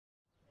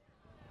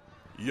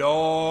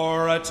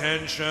Your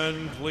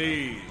attention,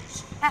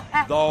 please.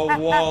 The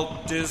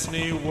Walt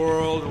Disney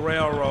World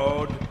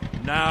Railroad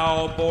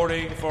now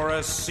boarding for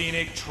a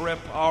scenic trip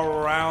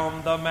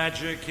around the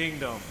Magic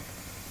Kingdom.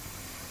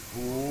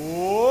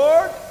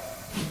 Board!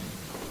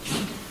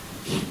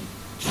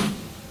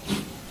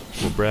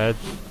 Well, Brad,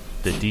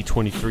 the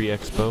D23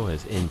 Expo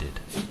has ended,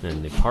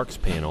 and the parks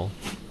panel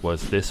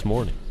was this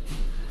morning.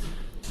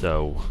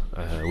 So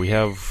we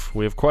have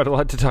quite a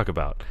lot to talk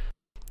about.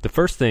 The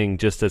first thing,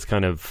 just as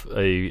kind of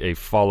a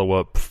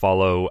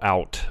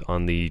follow-out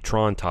on the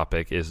Tron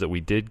topic, is that we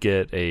did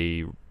get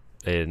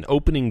an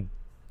opening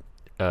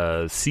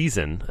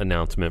season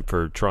announcement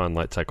for Tron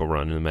Light Cycle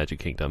Run in the Magic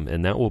Kingdom,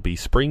 and that will be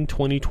spring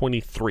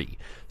 2023.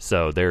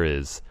 So there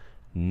is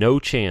no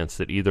chance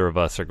that either of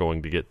us are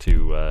going to get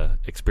to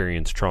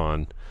experience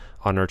Tron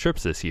on our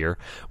trips this year,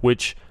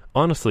 which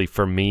honestly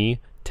for me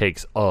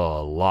takes a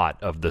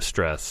lot of the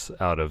stress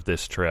out of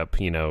this trip.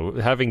 You know,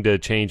 having to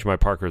change my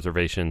park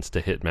reservations to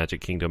hit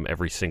Magic Kingdom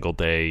every single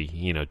day,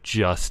 you know,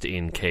 just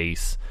in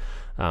case,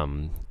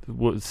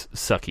 was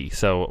sucky.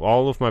 So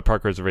all of my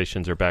park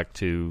reservations are back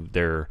to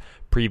their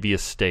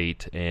previous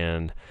state,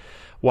 and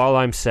while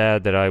I'm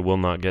sad that I will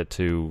not get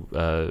to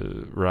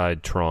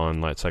ride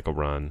Tron Light Cycle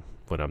Run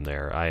when I'm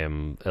there, I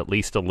am at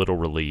least a little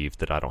relieved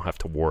that I don't have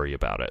to worry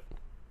about it.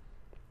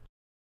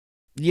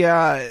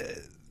 Yeah,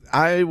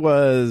 I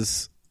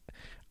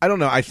don't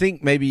know. I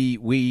think maybe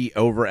we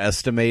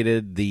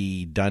overestimated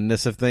the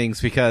doneness of things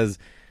because,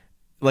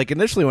 like,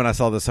 initially when I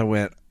saw this, I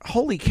went,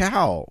 "Holy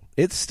cow!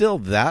 It's still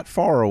that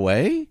far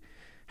away?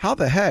 How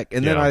the heck?"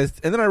 And then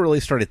I really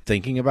started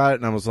thinking about it,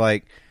 and I was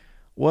like,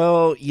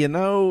 "Well, you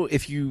know,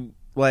 if you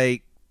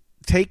like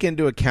take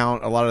into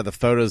account a lot of the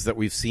photos that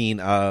we've seen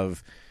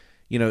of,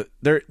 you know,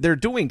 they're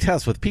doing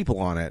tests with people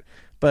on it."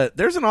 But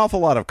there's an awful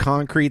lot of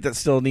concrete that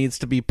still needs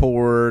to be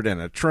poured and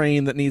a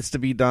train that needs to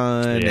be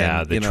done. Yeah,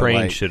 and, the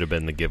train should have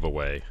been the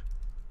giveaway.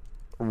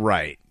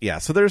 Right. Yeah.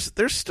 So there's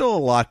still a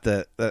lot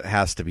that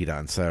has to be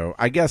done. So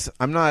I guess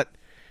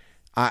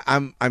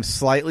I'm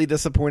slightly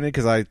disappointed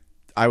because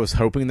I was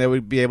hoping they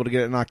would be able to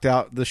get it knocked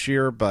out this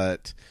year.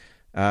 But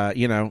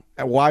you know,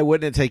 why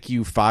wouldn't it take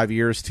you 5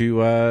 years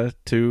to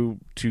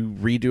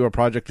redo a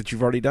project that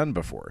you've already done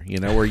before? You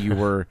know, where you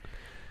were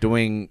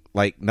doing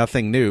like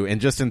nothing new, and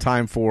just in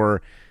time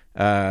for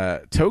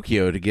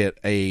Tokyo to get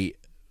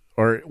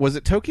or was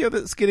it Tokyo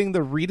that's getting the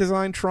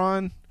redesigned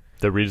Tron?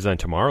 The redesigned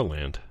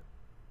Tomorrowland.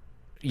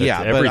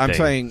 Yeah, but I'm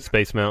saying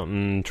Space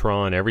Mountain,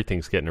 Tron,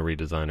 everything's getting a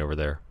redesign over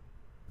there.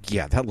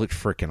 Yeah, that looked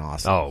freaking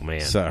awesome. Oh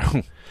man.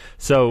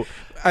 So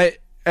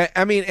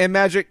I mean, and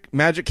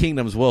Magic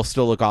Kingdoms will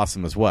still look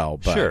awesome as well,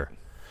 but sure.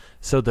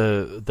 So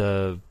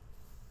the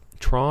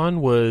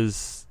Tron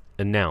was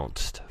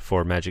announced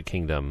for Magic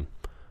Kingdom,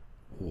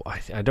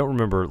 I don't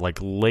remember, like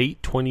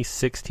late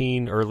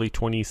 2016, early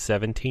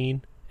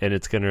 2017, and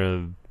it's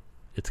gonna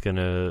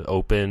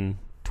open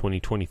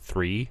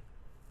 2023.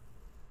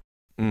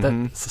 Mm-hmm.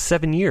 That's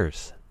 7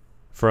 years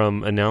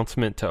from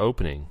announcement to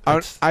opening.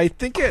 I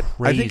think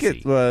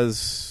it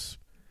was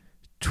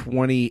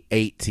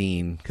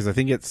 2018 because I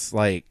think it's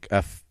like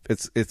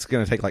it's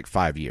gonna take like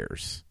 5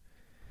 years.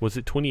 Was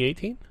it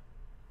 2018?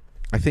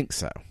 I think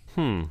so.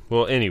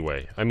 Well,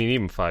 anyway, I mean,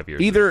 even 5 years.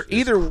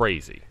 Either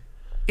crazy.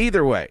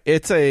 Either way,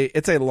 it's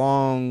a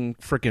long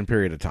freaking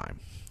period of time.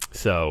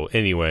 So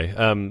anyway,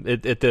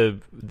 at the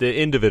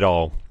end of it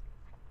all,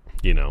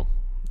 you know,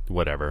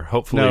 whatever.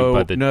 Hopefully,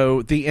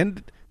 the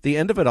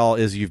end of it all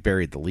is you've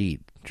buried the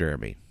lead,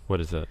 Jeremy. What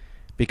is that?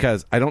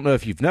 Because I don't know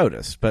if you've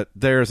noticed, but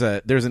there's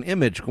an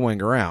image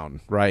going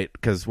around, right?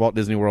 Because Walt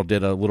Disney World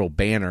did a little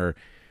banner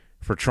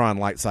for Tron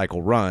Light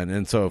Cycle Run,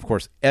 and so of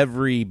course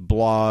every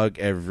blog,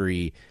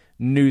 every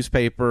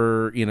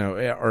newspaper, you know,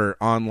 or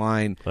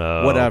online,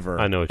 whatever.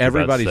 I know what you're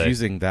everybody's about to say.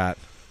 using that.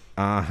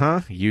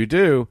 You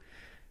do.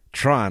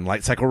 Tron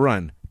Light Cycle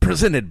Run,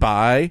 presented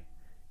by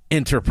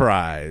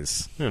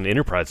Enterprise. And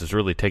Enterprise is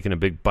really taking a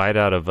big bite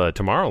out of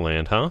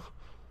Tomorrowland, huh?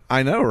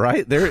 I know,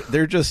 right?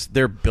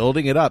 They're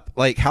building it up.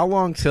 Like, how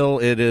long till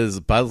it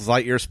is Buzz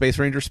Lightyear Space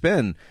Ranger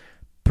Spin,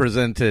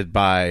 presented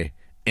by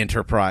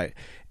Enterprise?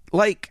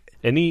 Like,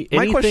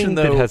 anything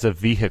that has a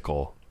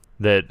vehicle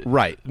that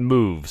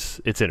moves,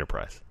 it's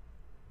Enterprise.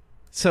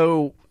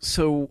 So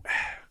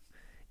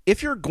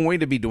if you're going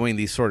to be doing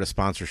these sort of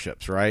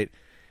sponsorships, right,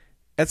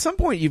 at some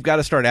point you've got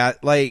to start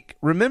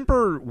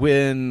remember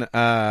when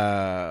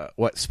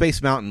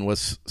Space Mountain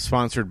was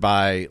sponsored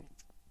by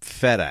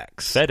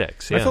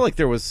FedEx, yeah. I feel like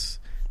there was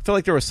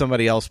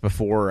somebody else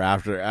before or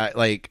after. I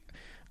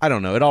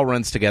don't know. It all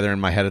runs together in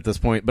my head at this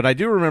point. But I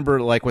do remember,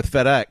 like with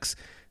FedEx,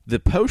 the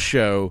post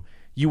show,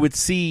 you would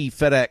see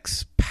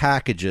FedEx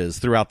packages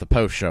throughout the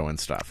post show and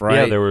stuff, right?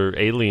 Yeah, there were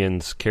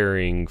aliens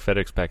carrying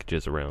FedEx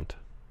packages around.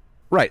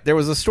 Right, there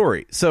was a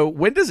story. So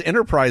when does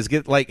Enterprise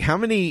get, like, how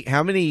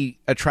many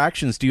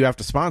attractions do you have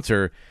to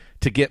sponsor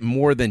to get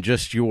more than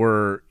just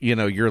your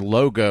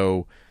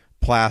logo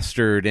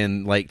plastered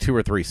in like 2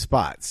 or 3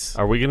 spots?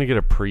 Are we going to get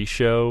a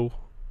pre-show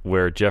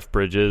where Jeff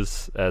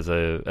Bridges, as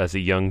a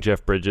young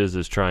Jeff Bridges,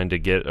 is trying to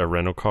get a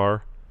rental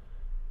car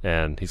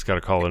and he's got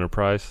to call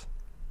Enterprise.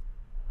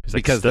 He's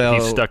because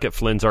he's stuck at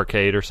Flynn's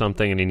Arcade or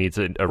something, and he needs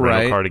a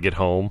rental car to get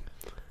home.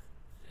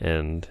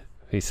 And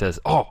he says,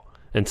 "Oh,"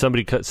 and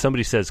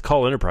somebody says,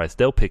 "Call Enterprise;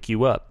 they'll pick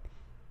you up."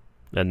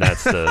 And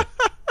that's the,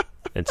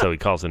 and so he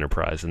calls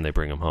Enterprise, and they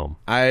bring him home.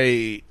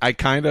 I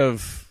kind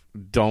of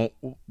don't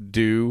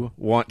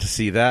want to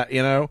see that,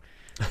 you know.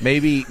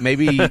 Maybe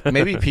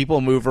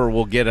People Mover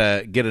will get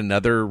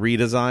another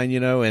redesign, you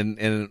know, and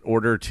in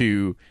order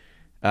to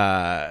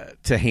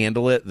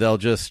handle it, they'll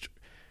just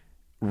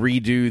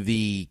redo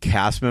the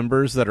cast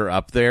members that are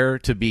up there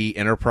to be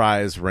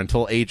Enterprise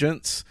rental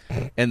agents,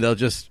 and they'll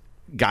just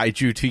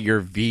guide you to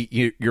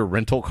your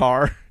rental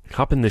car.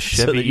 Hop in the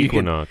Chevy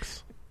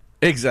Equinox.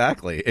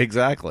 Exactly.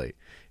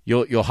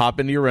 You'll hop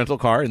into your rental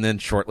car, and then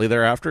shortly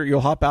thereafter,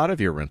 you'll hop out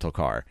of your rental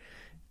car,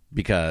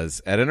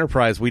 because at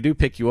Enterprise we do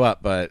pick you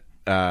up, but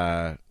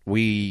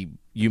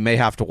you may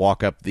have to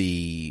walk up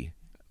the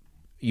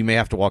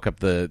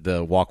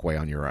walkway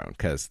on your own,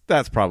 because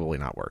that's probably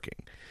not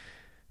working.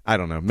 I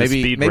don't know.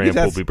 Maybe the speed ramp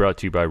will be brought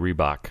to you by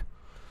Reebok.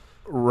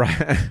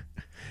 Right.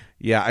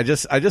 Yeah, I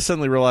just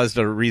suddenly realized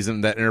a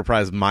reason that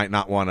Enterprise might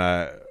not want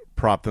to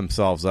prop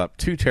themselves up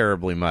too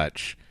terribly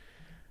much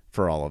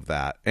for all of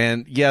that.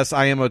 And yes,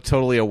 I am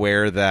totally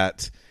aware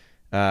that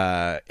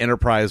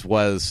Enterprise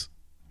was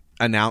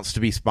announced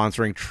to be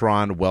sponsoring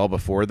Tron well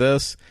before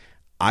this.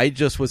 I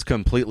just was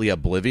completely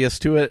oblivious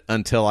to it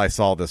until I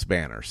saw this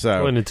banner.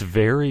 So, and it's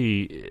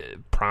very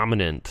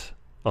prominent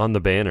on the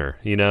banner,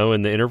 you know,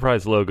 and the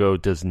Enterprise logo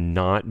does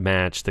not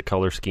match the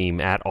color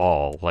scheme at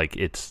all. Like,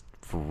 it's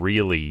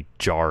really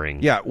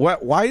jarring. Yeah,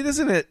 why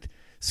doesn't it?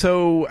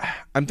 So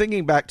I'm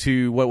thinking back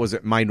to, what was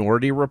it,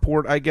 Minority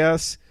Report, I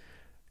guess,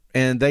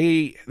 and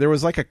there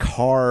was like a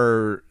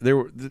car,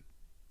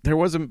 there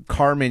was a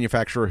car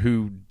manufacturer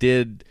who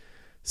did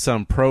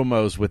some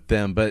promos with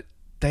them, but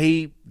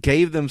they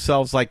gave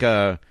themselves like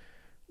a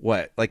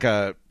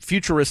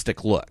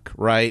futuristic look,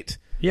 right?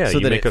 Yeah, so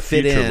you make a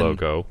future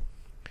logo.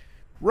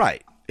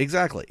 Right,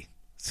 exactly.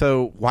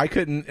 So why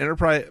couldn't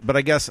Enterprise? But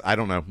I guess, I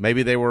don't know.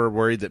 Maybe they were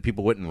worried that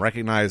people wouldn't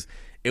recognize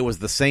it was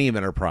the same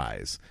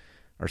Enterprise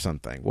or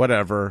something.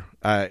 Whatever.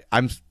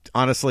 I'm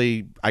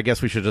honestly, I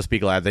guess we should just be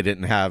glad they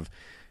didn't have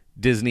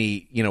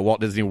Disney, you know,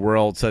 Walt Disney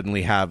World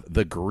suddenly have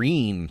the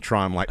green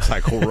Tron Light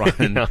Cycle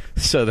run yeah.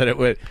 so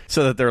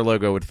that their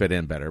logo would fit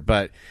in better.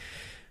 But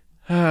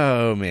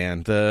oh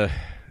man,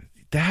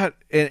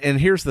 and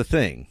here's the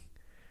thing.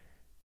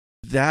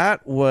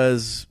 That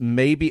was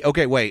maybe...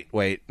 Okay, wait.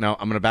 No,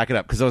 I'm going to back it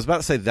up, because I was about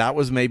to say that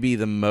was maybe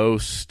the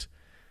most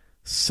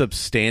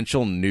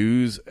substantial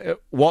news,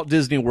 Walt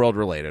Disney World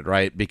related,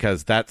 right?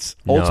 Because that's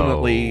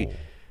ultimately... No.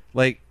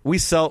 Like, we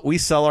sell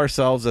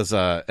ourselves as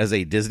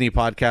a Disney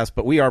podcast,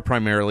 but we are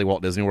primarily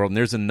Walt Disney World, and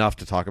there's enough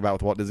to talk about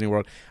with Walt Disney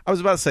World. I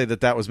was about to say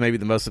that was maybe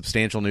the most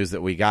substantial news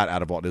that we got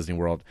out of Walt Disney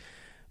World.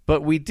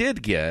 But we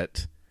did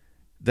get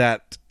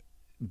that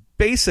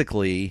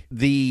basically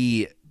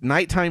the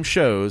nighttime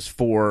shows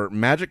for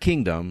Magic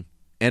Kingdom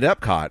and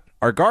Epcot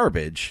are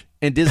garbage,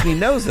 and Disney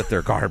knows that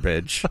they're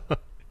garbage.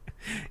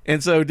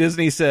 And so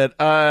Disney said,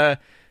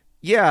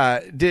 yeah,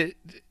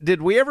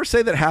 did we ever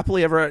say that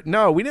Happily Ever...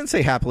 No, we didn't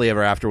say Happily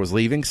Ever After was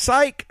leaving.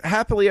 Psych!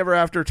 Happily Ever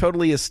After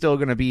totally is still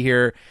going to be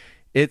here.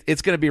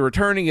 It's going to be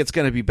returning. It's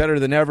going to be better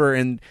than ever.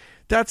 And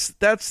that's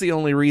the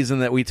only reason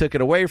that we took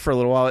it away for a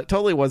little while. It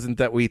totally wasn't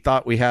that we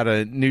thought we had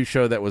a new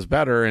show that was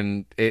better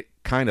and it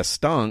kind of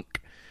stunk.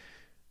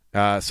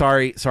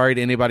 Sorry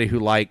to anybody who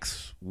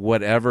likes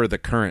whatever the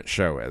current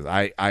show is.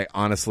 I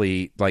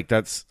honestly, like,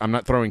 I'm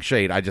not throwing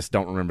shade. I just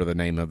don't remember the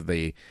name of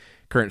the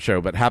current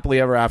show. But Happily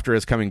Ever After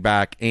is coming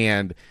back,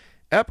 and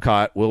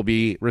Epcot will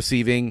be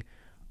receiving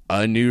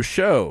a new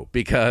show,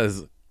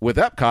 because with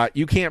Epcot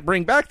you can't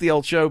bring back the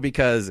old show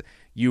because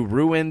you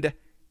ruined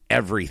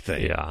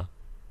everything. Yeah.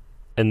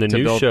 And the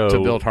new show to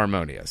build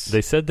Harmonious.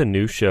 They said the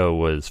new show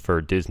was for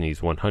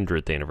Disney's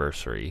 100th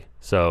anniversary,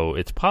 so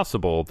it's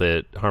possible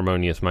that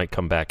Harmonious might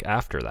come back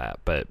after that.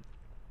 But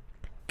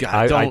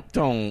God,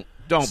 don't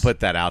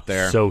put that out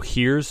there. So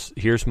here's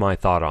my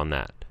thought on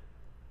that.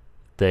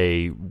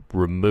 They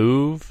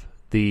remove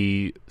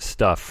the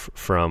stuff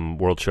from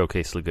World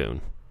Showcase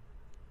Lagoon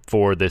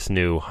for this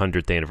new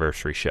 100th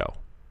anniversary show,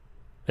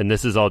 and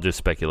this is all just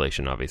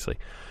speculation, obviously.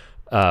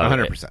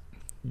 100%.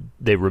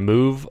 They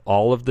remove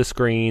all of the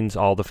screens,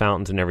 all the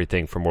fountains and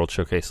everything from World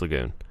Showcase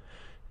Lagoon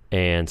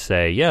and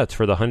say, yeah, it's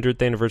for the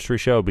 100th anniversary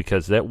show,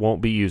 because that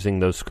won't be using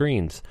those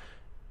screens.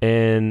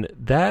 And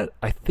that,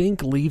 I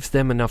think, leaves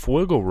them enough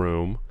wiggle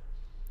room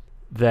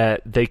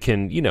that they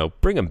can, you know,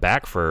 bring them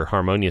back for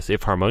Harmonious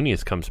if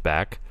Harmonious comes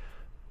back,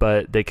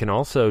 but they can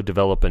also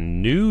develop a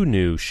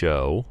new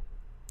show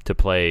to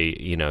play,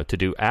 you know, to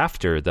do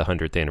after the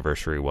 100th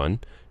anniversary one,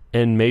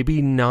 and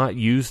maybe not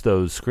use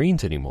those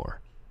screens anymore.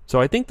 So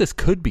I think this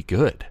could be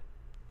good.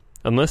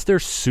 Unless they're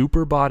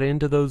super bought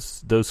into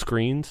those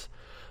screens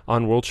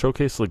on World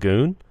Showcase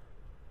Lagoon,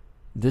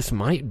 this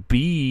might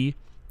be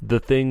the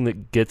thing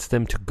that gets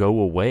them to go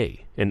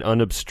away and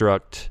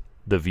unobstruct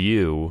the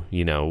view,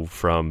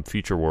 from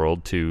Future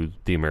World to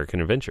the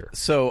American Adventure.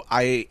 So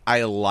I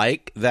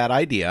like that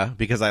idea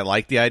because I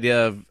like the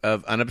idea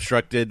of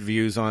unobstructed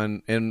views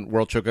in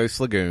World Showcase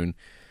Lagoon.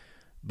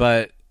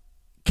 But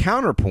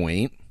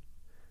counterpoint,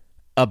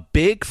 a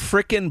big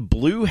frickin'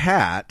 blue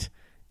hat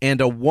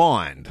and a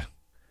wand.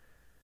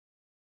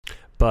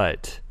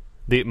 But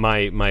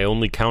my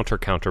only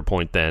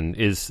counterpoint then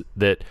is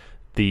that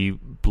the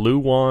blue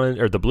wand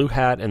or the blue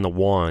hat and the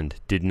wand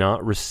did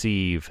not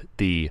receive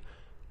the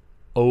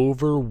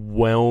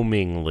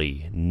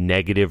overwhelmingly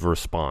negative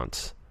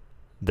response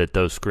that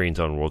those screens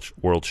on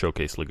World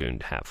Showcase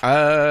Lagoon have.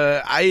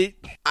 I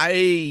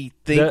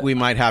think we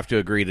might have to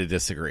agree to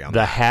disagree on the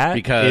that. Hat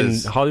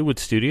because in Hollywood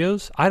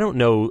Studios, I don't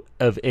know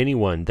of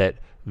anyone that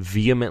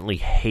vehemently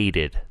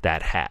hated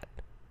that hat.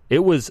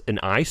 It was an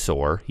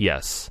eyesore,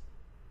 yes,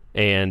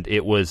 and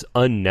it was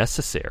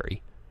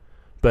unnecessary,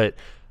 but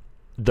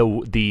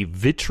the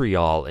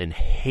vitriol and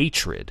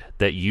hatred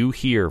that you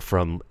hear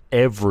from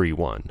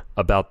everyone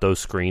about those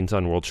screens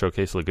on World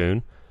Showcase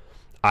Lagoon,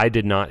 I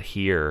did not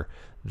hear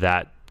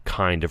that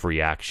kind of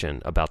reaction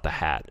about the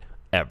hat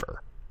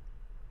ever.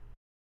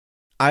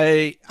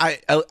 I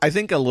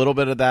think a little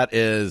bit of that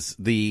is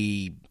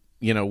we're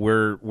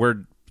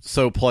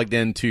so plugged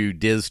into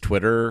Diz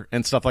Twitter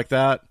and stuff like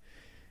that,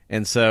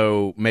 and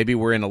so maybe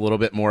we're in a little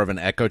bit more of an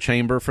echo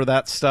chamber for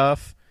that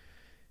stuff.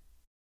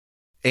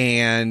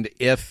 And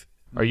if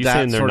are you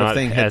saying they're not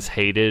as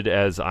hated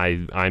as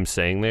I'm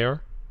saying they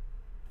are?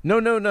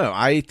 No.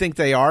 I think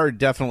they are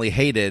definitely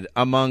hated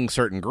among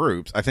certain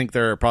groups. I think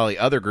there are probably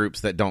other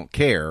groups that don't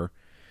care,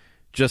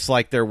 just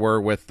like there were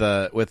with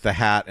the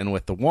hat and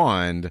with the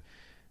wand.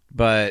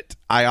 But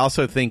I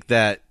also think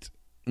that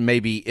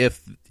maybe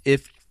if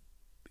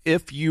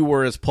you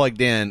were as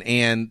plugged in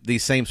and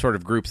these same sort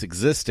of groups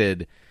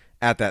existed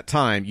at that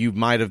time, you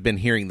might have been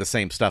hearing the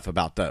same stuff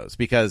about those,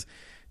 because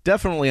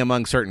definitely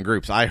among certain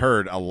groups, I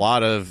heard a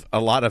lot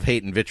of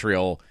hate and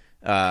vitriol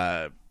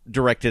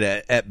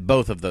directed at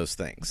both of those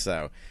things.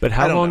 So, but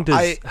how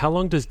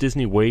long does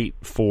Disney wait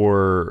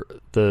for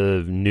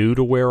the new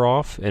to wear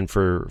off and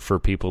for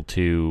people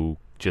to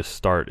just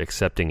start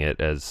accepting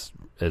it as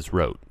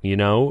rote?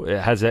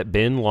 Has that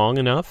been long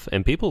enough?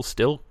 And people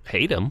still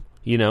hate them.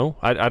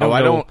 I don't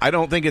know. I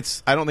don't think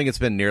it's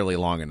been nearly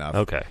long enough.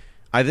 Okay.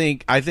 I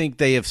think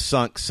they have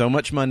sunk so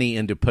much money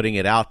into putting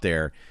it out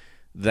there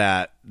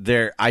that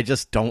I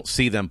just don't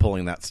see them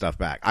pulling that stuff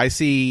back. I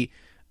see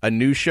a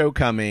new show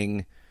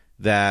coming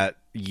that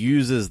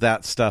uses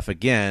that stuff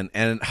again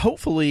and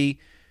hopefully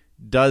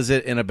does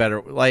it in a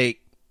better,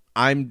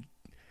 I'm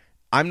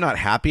not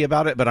happy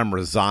about it, but I'm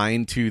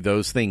resigned to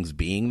those things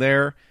being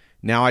there.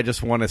 Now I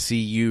just want to see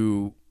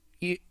you,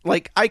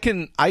 I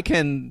can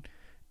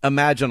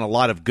imagine a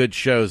lot of good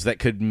shows that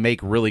could make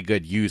really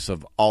good use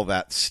of all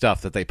that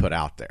stuff that they put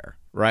out there,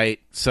 right?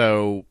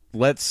 So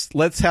let's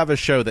have a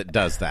show that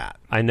does that.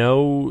 I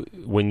know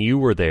when you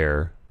were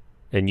there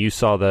and you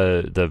saw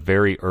the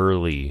very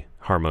early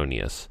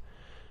Harmonious,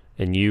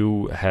 and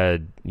you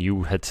had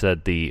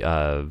said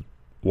the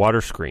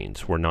water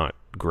screens were not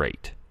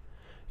great.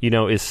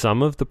 Is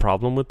some of the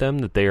problem with them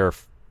that they are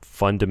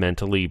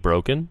fundamentally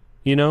broken?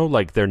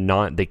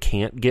 They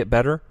can't get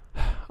better.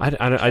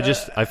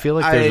 I feel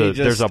like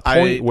there's a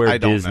point where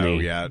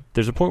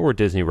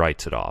Disney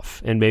writes it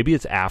off, and maybe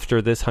it's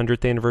after this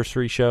 100th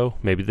anniversary show.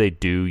 Maybe they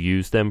do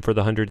use them for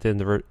the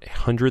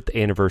 100th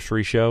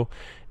anniversary show,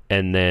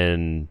 and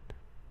then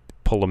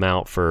pull them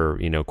out for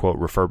quote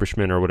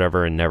refurbishment or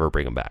whatever, and never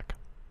bring them back.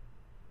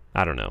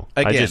 I don't know.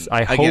 I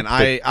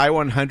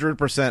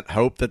 100%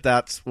 hope that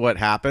that's what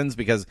happens,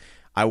 because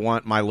I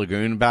want my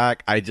Lagoon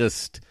back.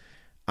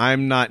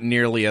 I'm not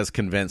nearly as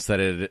convinced that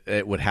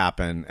it would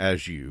happen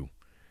as you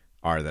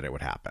are that it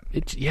would happen.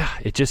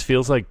 It just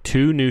feels like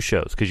two new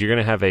shows, because you're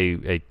going to have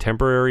a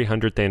temporary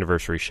 100th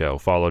anniversary show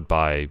followed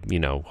by,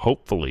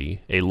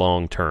 hopefully a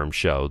long-term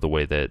show, the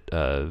way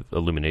that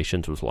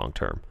Illuminations was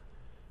long-term.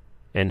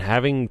 And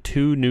having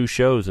two new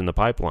shows in the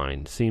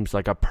pipeline seems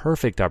like a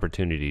perfect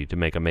opportunity to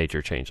make a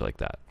major change like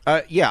that.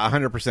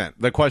 100%.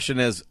 The question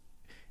is,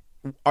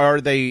 are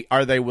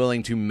they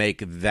willing to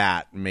make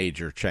that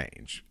major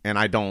change? And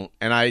I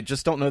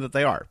just don't know that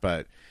they are.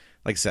 But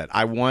like I said,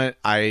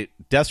 I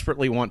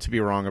desperately want to be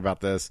wrong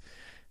about this.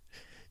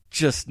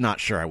 Just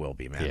not sure I will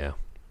be, man. Yeah.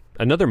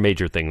 Another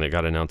major thing that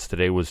got announced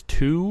today was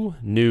two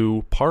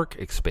new park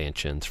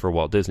expansions for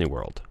Walt Disney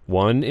World.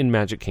 One in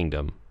Magic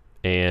Kingdom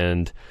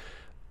and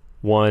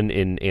one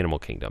in Animal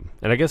Kingdom.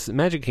 And I guess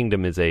Magic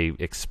Kingdom is a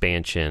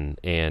expansion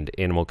and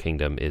Animal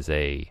Kingdom is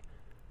a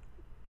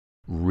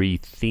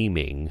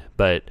retheming.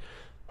 But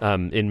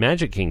in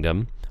Magic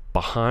Kingdom,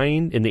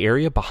 in the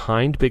area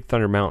behind Big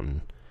Thunder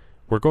Mountain,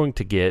 we're going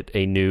to get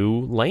a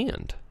new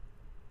land.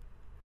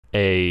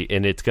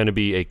 And it's going to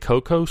be a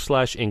Coco /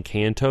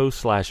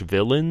 Encanto /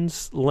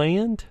 Villains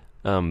land.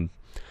 And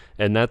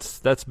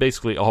that's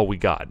basically all we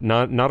got.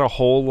 Not a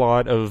whole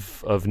lot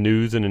of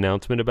news and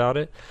announcement about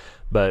it,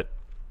 but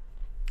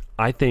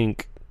I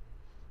think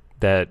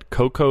that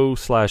Coco /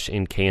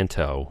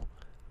 Encanto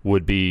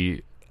would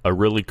be a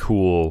really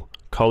cool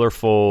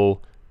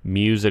colorful,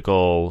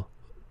 musical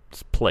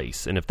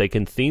place. And if they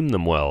can theme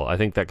them well, I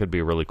think that could be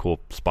a really cool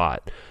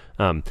spot.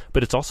 But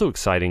it's also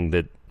exciting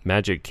that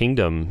Magic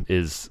Kingdom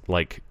is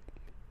like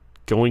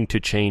going to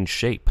change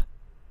shape,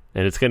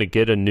 and it's going to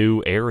get a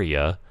new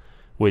area,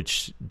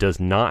 which does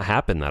not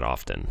happen that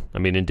often. I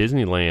mean, in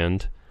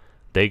Disneyland,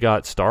 they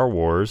got Star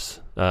Wars,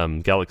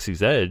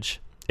 Galaxy's Edge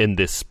in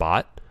this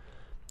spot,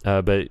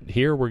 but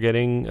here we're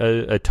getting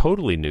a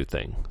totally new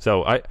thing.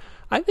 So I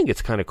think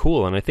it's kind of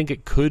cool, and I think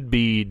it could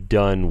be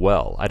done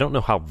well. I don't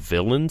know how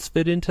villains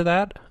fit into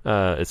that,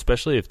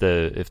 especially if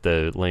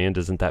the land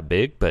isn't that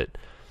big, but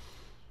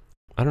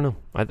I don't know.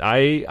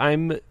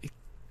 I'm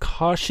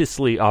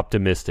cautiously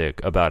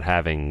optimistic about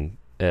having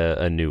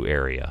a new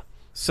area.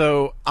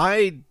 So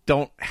I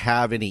don't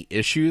have any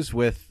issues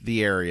with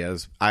the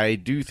areas. I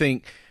don't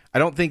think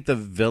the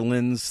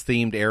villains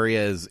themed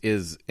area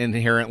is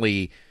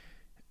inherently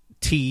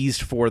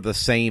teased for the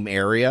same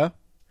area.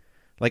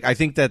 Like I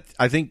think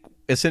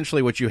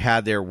essentially what you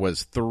had there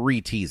was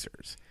 3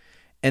 teasers.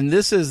 And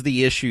this is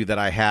the issue that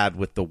I had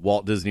with the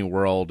Walt Disney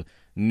World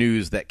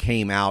news that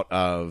came out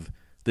of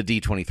the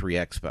D23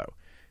 Expo.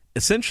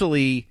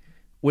 Essentially,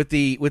 with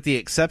the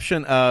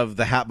exception of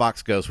the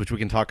Hatbox Ghost, which we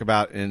can talk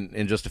about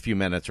in just a few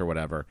minutes or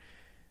whatever,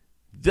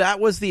 that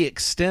was the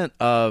extent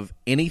of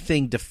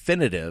anything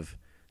definitive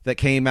that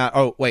came out.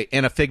 Oh, wait,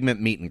 and a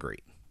Figment meet and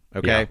greet.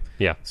 Okay?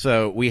 Yeah.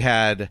 So we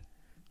had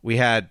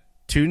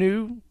 2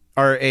 new,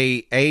 or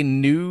a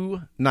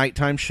new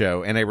nighttime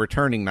show and a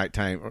returning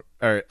nighttime,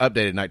 or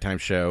updated nighttime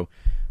show,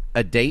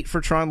 a date for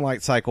Tron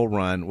Light Cycle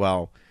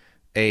Run,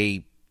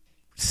 a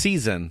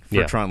season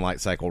for Tron Light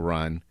Cycle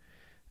Run,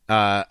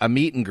 a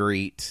meet and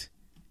greet,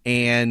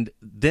 and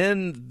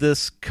then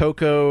this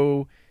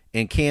Coco,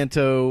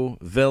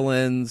 Encanto,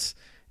 Villains,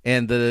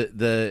 and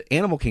the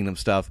Animal Kingdom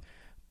stuff.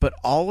 But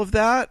all of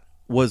that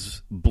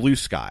was blue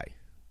sky.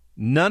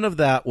 None of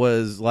that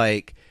was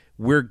like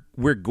we're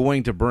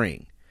going to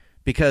bring,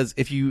 because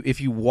if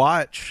you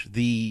watch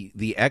the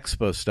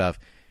expo stuff,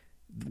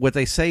 what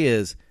they say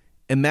is,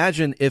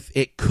 imagine if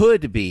it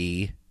could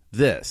be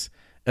this.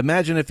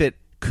 Imagine if it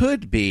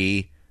could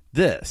be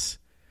this,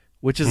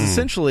 which is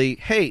essentially,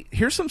 hey,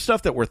 here's some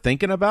stuff that we're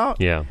thinking about.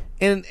 Yeah.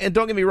 And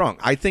don't get me wrong,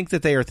 I think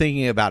that they are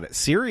thinking about it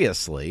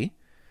seriously,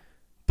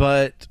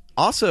 but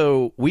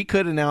also we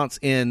could announce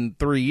in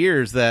 3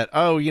 years that,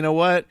 oh, you know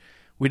what?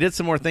 We did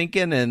some more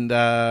thinking, and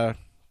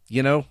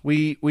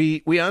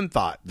we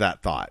unthought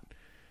that thought.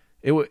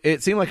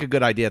 It seemed like a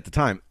good idea at the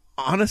time.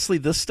 Honestly,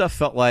 this stuff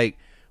felt like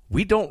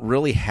we don't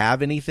really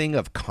have anything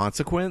of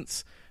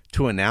consequence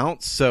to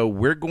announce, so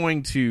we're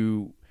going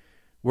to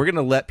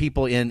let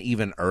people in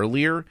even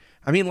earlier.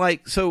 I mean,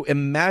 like, so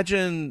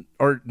imagine,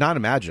 or not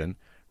imagine,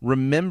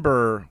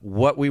 remember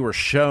what we were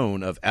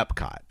shown of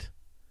Epcot,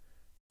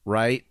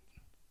 right?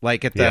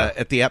 Like at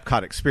the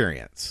Epcot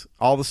experience,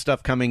 all the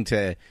stuff coming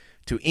to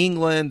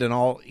England and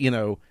all,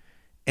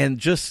 and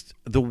just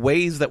the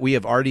ways that we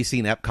have already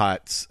seen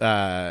Epcot's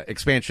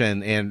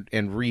expansion and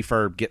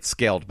refurb get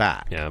scaled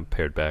back. Yeah,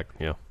 pared back.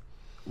 Yeah,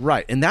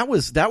 right. And that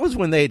was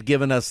when they had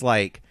given us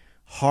like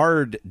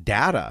hard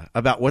data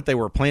about what they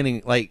were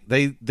planning. Like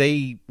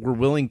they were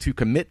willing to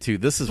commit to.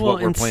 This is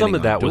what we're planning on doing. Some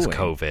of that was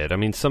COVID. I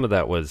mean, some of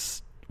that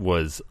was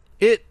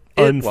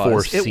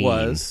unforeseen. It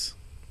was.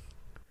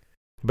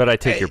 But I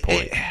take your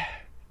point.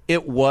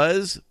 It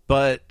was,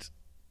 but.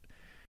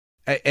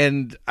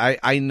 And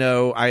I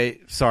know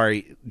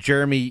sorry,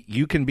 Jeremy,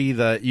 you can be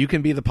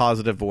the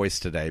positive voice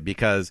today,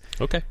 because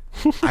okay.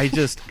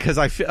 because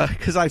I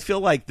feel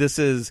like this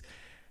is,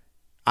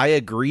 I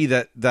agree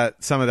that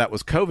some of that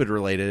was COVID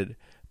related,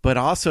 but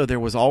also there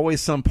was always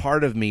some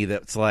part of me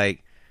that's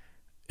like,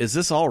 is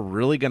this all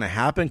really going to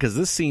happen? Because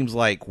this seems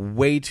like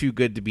way too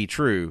good to be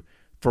true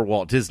for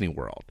Walt Disney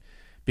World,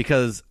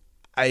 because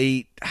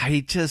I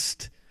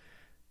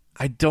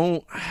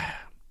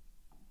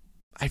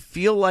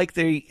feel like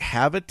they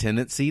have a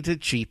tendency to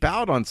cheap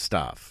out on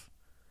stuff.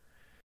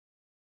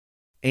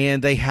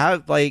 And they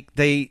have, like,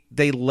 they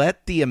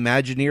let the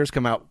Imagineers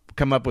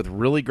come up with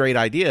really great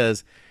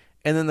ideas,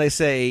 and then they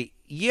say,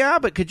 yeah,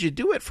 but could you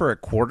do it for a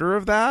quarter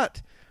of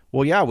that?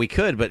 Well, yeah, we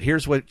could, but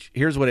here's what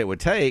it would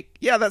take.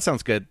 Yeah, that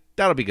sounds good.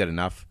 That'll be good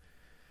enough.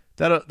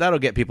 That'll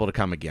get people to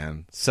come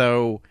again.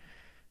 So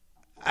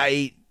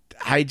I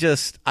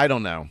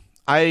don't know.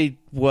 I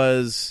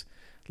was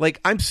like,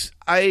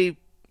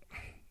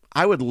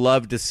 I would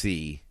love to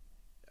see,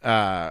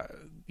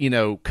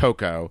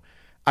 Coco.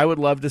 I would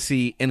love to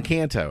see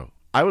Encanto.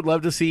 I would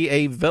love to see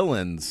a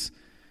Villains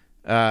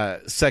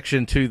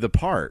section to the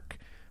park.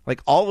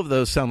 Like, all of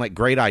those sound like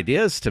great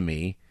ideas to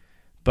me,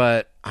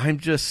 but I'm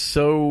just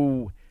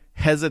so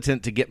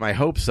hesitant to get my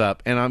hopes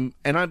up, and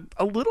I'm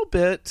a little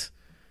bit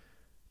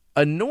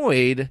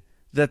annoyed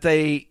that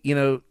they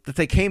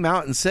came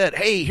out and said,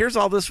 "Hey, here's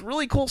all this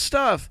really cool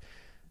stuff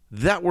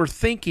that we're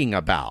thinking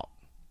about,"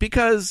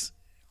 because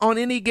on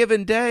any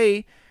given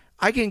day,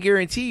 I can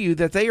guarantee you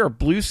that they are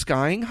blue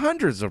skying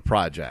hundreds of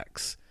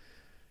projects.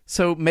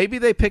 So maybe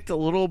they picked a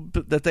few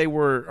that they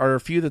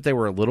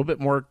were a little bit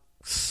more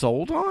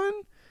sold on,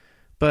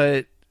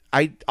 but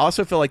I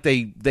also feel like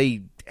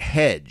they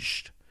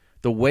hedged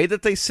the way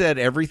that they said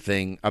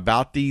everything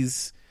about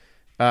these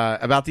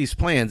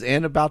plans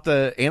and about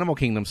the Animal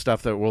Kingdom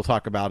stuff that we'll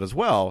talk about as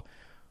well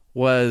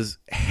was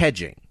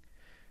hedging.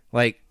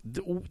 Like,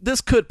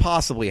 this could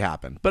possibly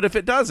happen, but if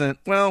it doesn't,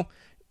 well,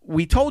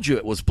 we told you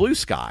it was blue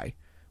sky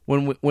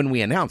when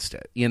we announced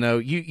it. You know,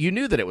 you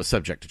knew that it was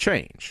subject to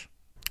change.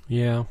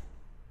 Yeah.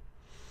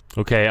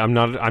 Okay, I'm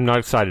not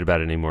excited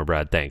about it anymore,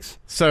 Brad. Thanks.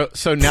 So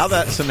now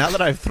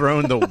that I've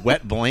thrown the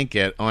wet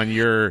blanket on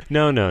your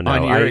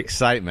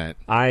excitement,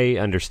 I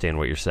understand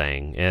what you're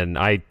saying, and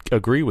I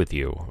agree with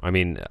you. I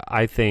mean,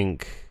 I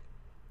think,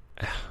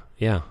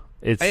 yeah,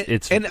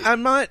 it's and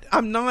I'm not.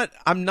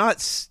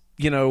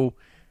 You know,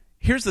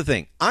 here's the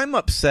thing. I'm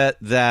upset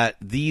that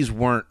these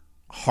weren't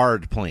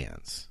hard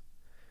plans.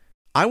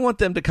 I want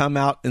them to come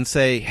out and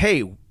say,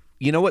 "Hey,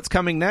 you know what's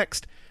coming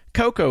next?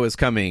 Coco is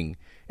coming."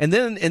 And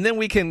then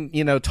we can,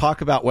 you know, talk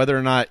about whether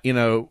or not, you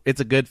know,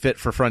 it's a good fit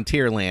for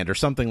Frontierland or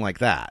something like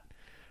that,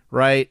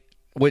 right?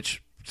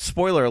 Which,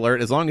 spoiler alert,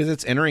 as long as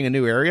it's entering a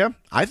new area,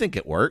 I think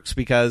it works,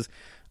 because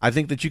I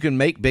think that you can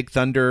make Big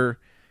Thunder,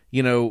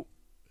 you know,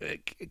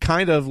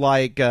 kind of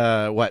like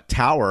what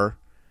Tower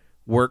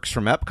works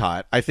from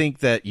Epcot. I think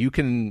that you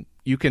can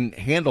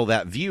handle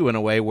that view in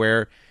a way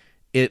where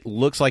it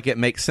looks like it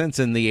makes sense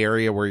in the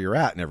area where you're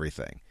at and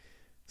everything.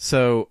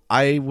 So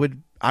I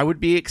would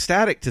be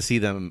ecstatic to see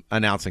them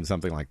announcing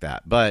something like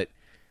that, but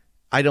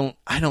I don't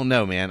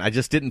know, man. I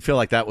just didn't feel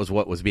like that was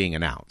what was being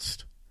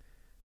announced.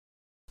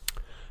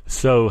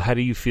 So how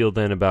do you feel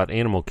then about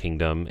Animal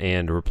Kingdom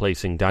and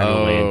replacing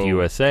Dinoland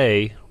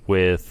USA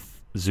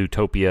with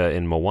Zootopia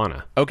and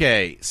Moana?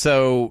 Okay,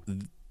 so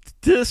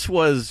this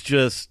was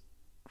just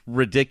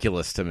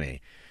ridiculous to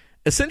me.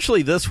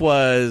 Essentially, this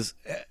was,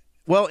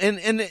 well, and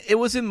it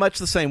was in much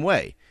the same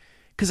way.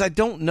 Because I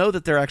don't know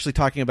that they're actually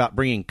talking about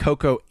bringing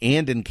Coco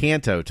and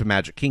Encanto to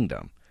Magic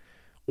Kingdom.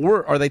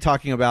 Or are they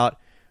talking about,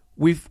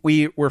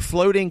 we're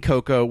floating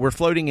Coco, we're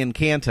floating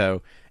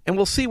Encanto, and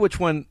we'll see which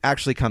one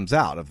actually comes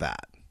out of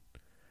that.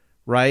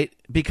 Right?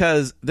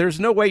 Because there's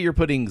no way you're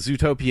putting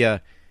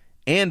Zootopia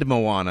and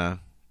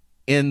Moana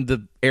in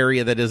the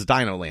area that is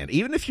Dinoland.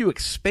 Even if you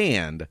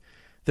expand,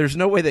 there's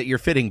no way that you're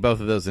fitting both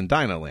of those in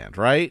Dinoland,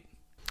 right?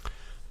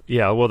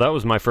 Yeah, well, that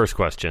was my first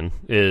question,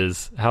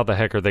 is how the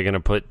heck are they going to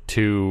put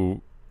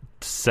two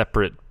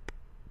separate,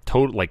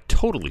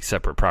 totally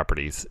separate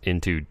properties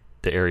into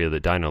the area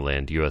that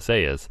Dinoland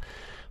USA is?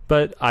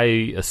 But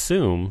I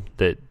assume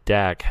that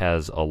DAC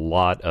has a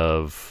lot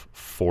of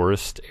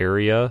forest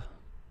area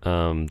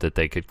that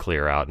they could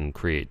clear out and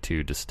create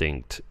two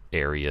distinct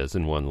areas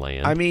in one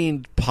land. I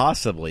mean,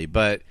 possibly,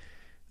 but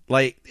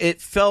like it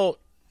felt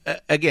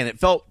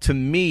to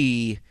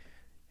me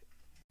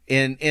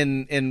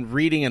in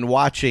reading and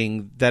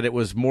watching that it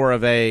was more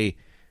of a,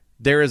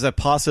 there is a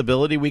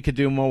possibility we could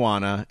do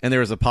Moana, and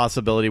there is a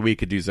possibility we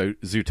could do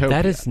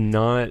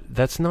Zootopia.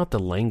 That's not the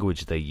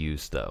language they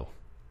use, though.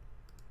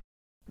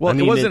 Well, I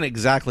mean, it wasn't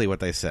exactly what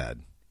they said.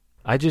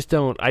 I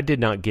did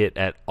not get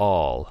at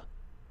all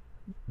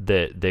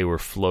that they were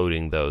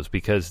floating those,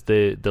 because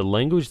the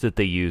language that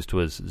they used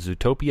was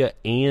Zootopia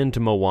and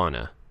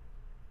Moana.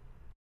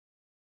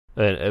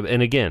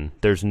 And again,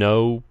 there's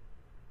nothing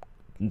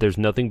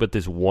but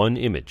this one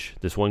image,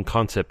 this one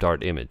concept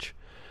art image,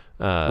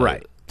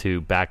 right,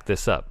 to back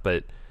this up.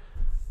 But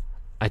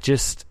I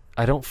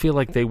don't feel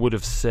like they would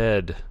have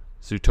said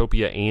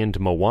Zootopia and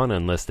Moana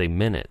unless they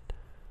meant it.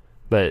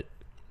 But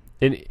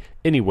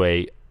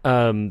anyway,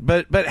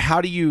 but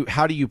how do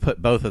you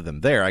put both of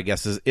them there? I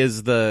guess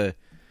is the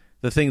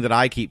thing that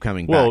I keep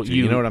coming back to.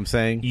 You know what I'm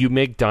saying? You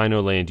make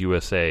Dinoland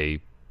USA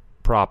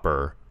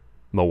proper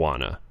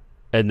Moana,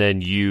 and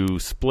then you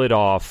split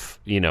off,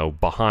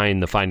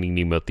 behind the Finding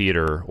Nemo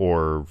Theater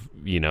or,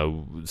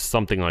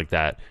 something like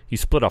that. You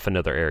split off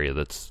another area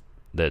that's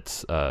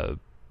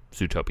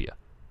Zootopia.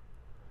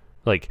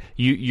 Like,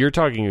 you're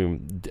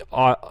talking,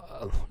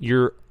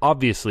 you're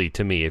obviously,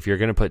 to me, if you're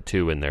going to put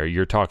two in there,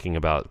 you're talking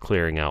about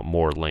clearing out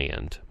more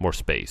land, more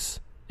space,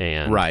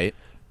 and right,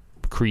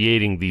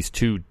 creating these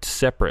two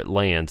separate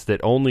lands that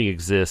only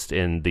exist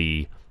in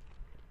the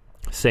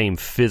same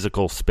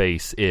physical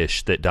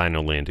space-ish that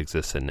Dinoland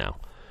exists in now.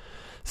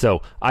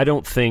 So I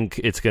don't think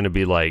it's going to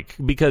be like,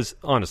 because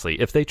honestly,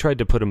 if they tried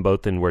to put them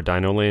both in where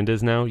Dinoland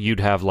is now, you'd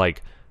have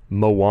like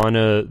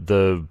Moana,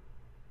 the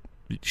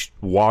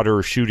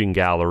water shooting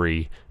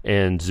gallery,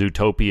 and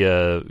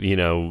Zootopia,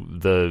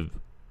 the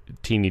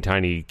teeny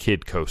tiny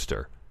kid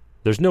coaster.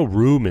 There's no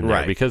room in there,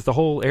 right, because the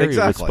whole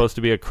area was supposed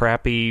to be a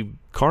crappy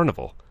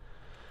carnival.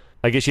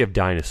 I guess you have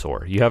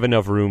Dinosaur. You have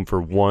enough room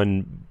for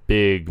one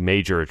big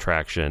major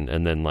attraction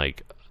and then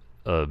like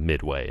a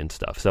midway and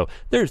stuff. So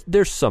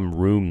there's some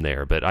room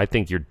there, but I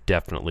think you're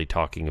definitely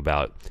talking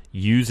about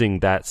using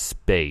that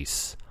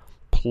space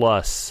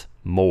plus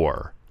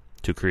more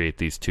to create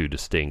these two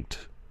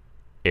distinct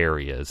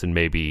areas, and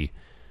maybe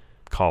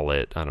call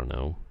it, I don't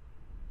know,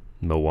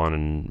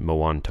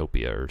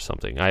 Moantopia or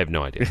something. I have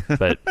no idea.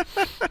 But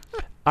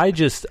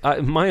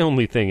my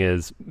only thing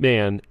is,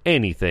 man,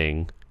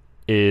 anything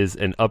is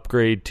an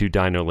upgrade to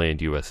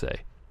Dinoland USA.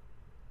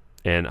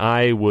 And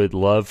I would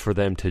love for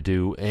them to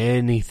do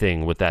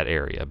anything with that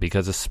area,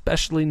 because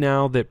especially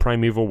now that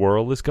Primeval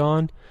Whirl is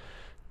gone,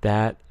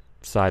 that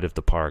side of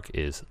the park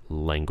is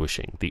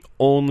languishing. The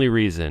only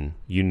reason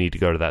you need to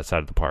go to that side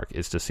of the park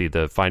is to see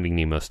the Finding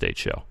Nemo stage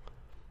show.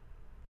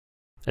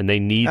 And they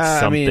need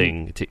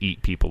something to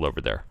eat people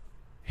over there.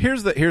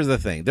 Here's the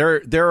thing.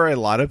 There are a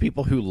lot of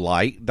people who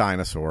like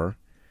Dinosaur,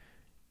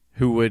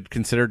 who would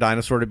consider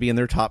Dinosaur to be in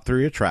their top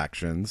 3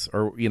 attractions,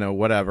 or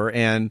whatever,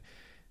 and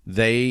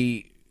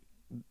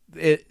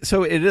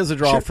so it is a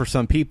draw for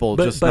some people,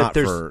 but not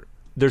for.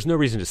 There's no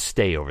reason to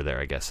stay over there,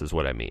 I guess, is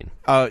what I mean.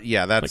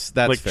 Yeah, that's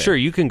fair. Sure,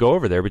 you can go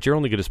over there, but you're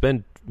only going to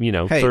spend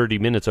 30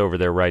 minutes over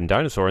there riding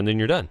Dinosaur, and then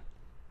you're done.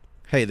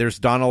 Hey, there's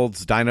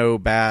Donald's Dino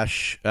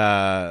Bash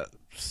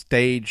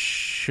stage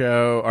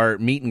show or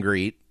meet and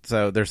greet,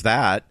 so there's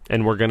that.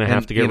 And we're going to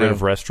have to get rid of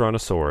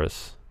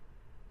Restaurantosaurus.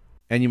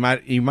 And you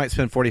might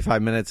spend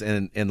 45 minutes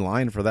in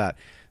line for that.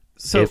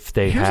 So if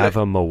they have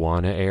a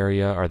Moana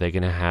area, are they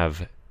going to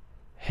have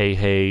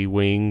Hey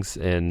wings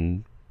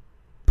and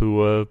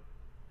Pua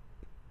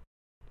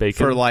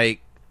bacon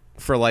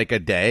for like a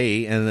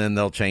day, and then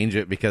they'll change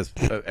it because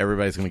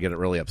everybody's going to get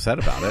really upset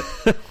about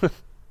it?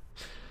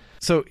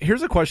 So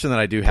here's a question that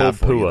I do have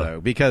for you,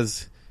 though,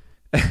 because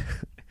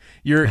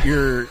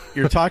you're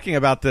talking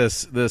about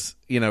this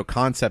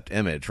concept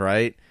image,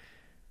 right?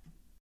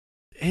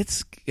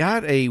 It's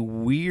got a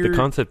weird. The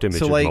concept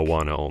image is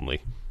Moana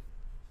only.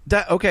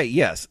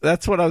 Yes,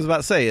 that's what I was about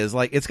to say. Is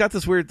it's got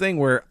this weird thing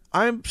where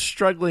I'm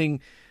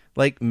struggling.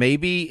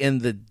 Maybe in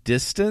the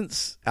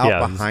distance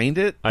behind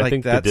it, I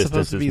think that's the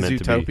distance supposed to be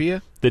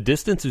Zootopia. The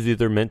distance is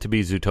either meant to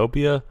be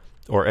Zootopia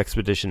or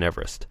Expedition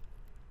Everest.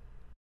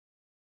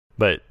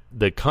 But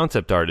the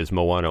concept art is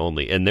Moana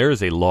only, and there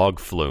is a log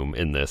flume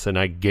in this, and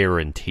I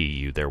guarantee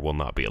you there will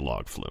not be a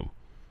log flume.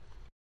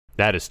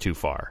 That is too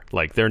far.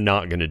 They're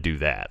not going to do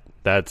that.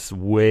 That's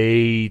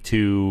way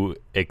too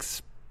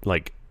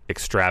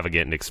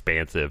extravagant and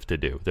expansive to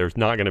do. There's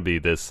not going to be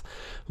this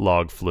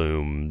log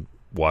flume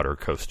water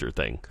coaster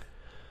thing.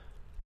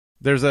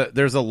 There's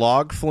a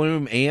log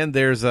flume, and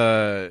there's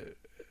a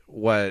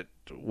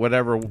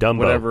whatever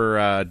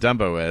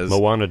Dumbo is,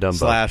 Moana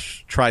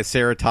Dumbo /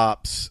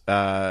 Triceratops.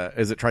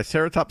 Is it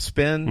Triceratops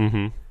spin?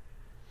 Mm-hmm.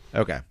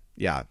 Okay,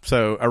 yeah.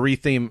 So a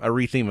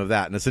retheme of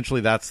that, and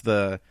essentially that's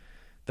the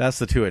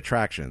 2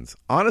 attractions.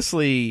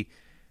 Honestly,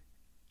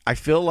 I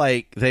feel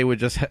like they would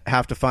just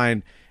have to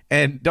find.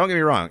 And don't get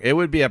me wrong, it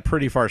would be a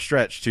pretty far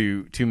stretch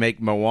to make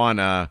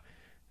Moana.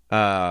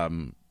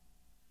 To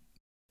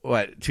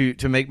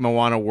make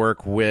Moana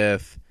work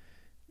with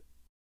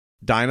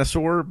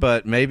Dinosaur,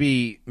 but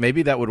maybe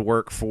that would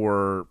work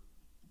for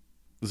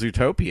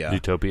Zootopia.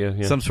 Zootopia,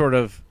 yeah. Some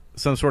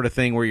sort of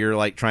thing where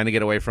you're trying to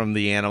get away from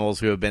the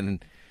animals who have been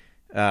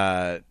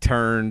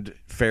turned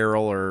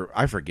feral, or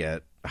I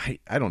forget.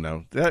 I don't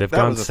know. They've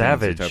gone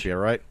savage.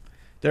 Zootopia, right?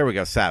 There we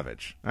go,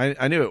 savage.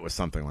 I knew it was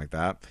something like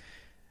that.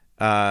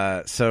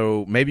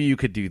 So maybe you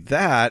could do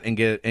that and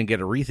get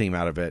a retheme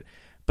out of it.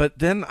 But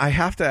then I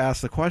have to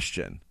ask the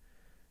question: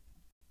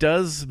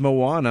 does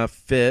Moana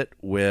fit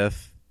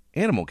with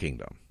Animal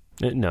Kingdom?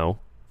 No.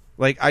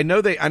 I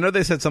know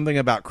they said something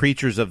about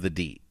creatures of the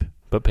deep,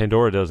 but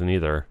Pandora doesn't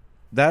either.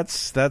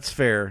 That's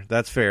fair.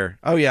 That's fair.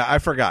 Oh yeah, I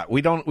forgot.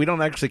 We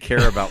don't actually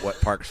care about what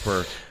parks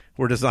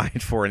were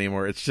designed for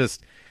anymore. It's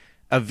just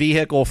a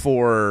vehicle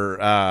for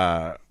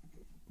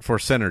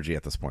synergy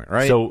at this point,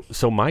 right?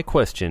 So my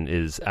question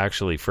is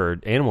actually for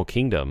Animal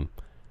Kingdom,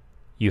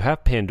 you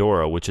have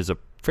Pandora, which is a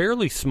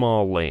fairly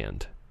small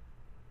land.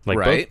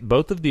 Right.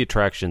 Both of the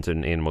attractions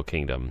in Animal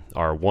Kingdom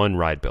are one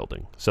ride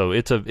building. So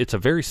it's a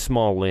very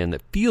small land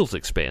that feels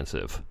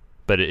expansive,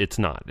 but it's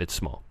not. It's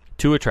small.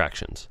 2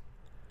 attractions.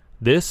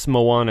 This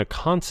Moana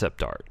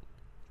concept art,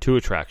 2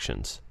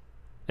 attractions,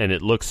 and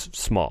it looks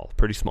small,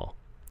 pretty small.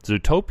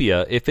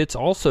 Zootopia, if it's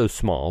also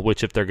small,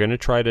 which if they're going to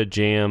try to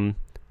jam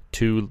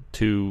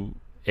two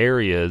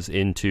areas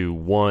into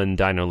one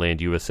Dinoland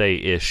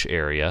USA-ish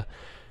area,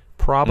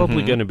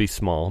 probably going to be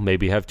small,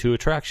 maybe have 2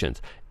 attractions.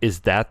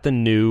 Is that the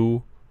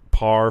new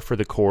par for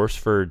the course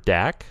for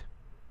DAC?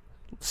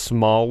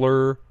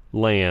 Smaller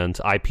lands,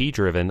 IP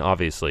driven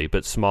obviously,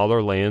 but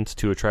smaller lands,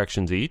 2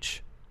 attractions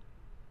each?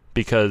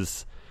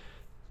 Because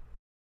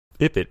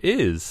if it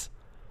is,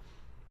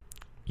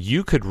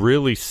 you could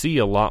really see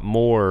a lot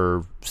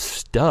more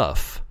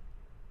stuff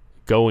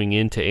going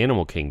into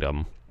Animal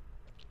Kingdom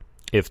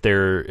if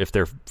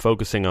they're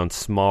focusing on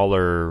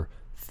smaller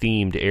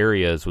themed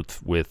areas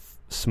with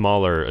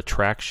smaller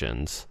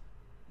attractions.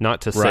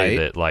 Not to say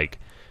that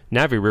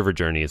Navi River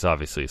Journey is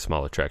obviously a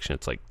small attraction.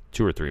 It's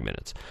 2 or 3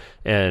 minutes.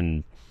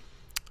 And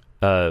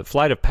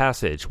Flight of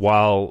Passage,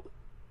 while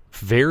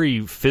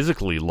very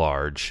physically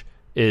large,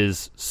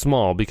 is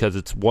small because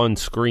it's 1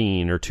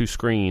 screen or 2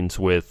 screens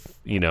with,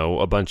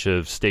 a bunch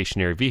of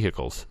stationary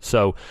vehicles.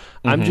 So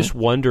I'm just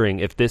wondering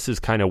if this is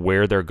kind of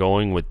where they're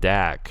going with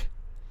DAC.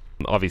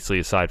 Obviously,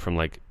 aside from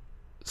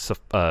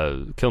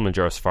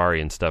Kilimanjaro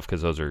Safari and stuff,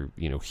 because those are,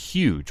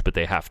 huge, but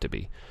they have to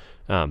be.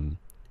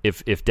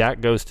 if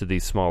Dak goes to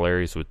these small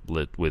areas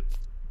with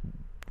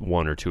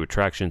one or two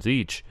attractions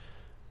each,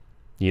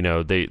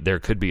 there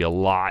could be a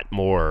lot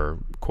more,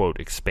 quote,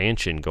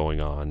 expansion going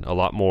on, a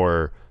lot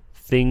more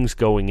things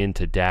going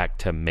into Dak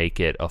to make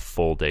it a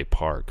full day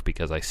park,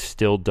 because I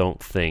still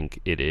don't think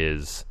it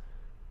is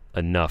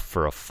enough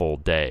for a full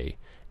day.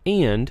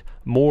 And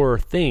more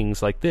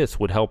things like this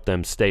would help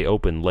them stay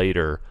open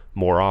later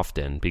more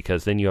often,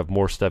 because then you have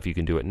more stuff you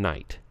can do at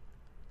night.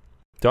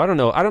 So I don't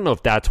know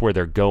if that's where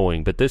they're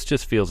going, but this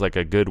just feels like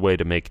a good way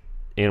to make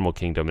Animal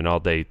Kingdom an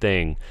all-day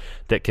thing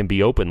that can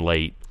be open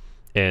late,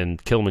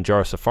 and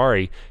Kilimanjaro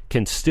Safari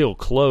can still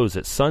close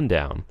at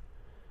sundown,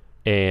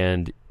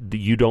 and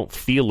you don't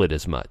feel it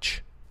as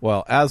much.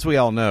 Well, as we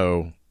all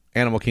know,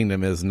 Animal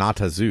Kingdom is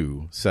not a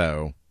zoo,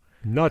 so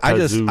not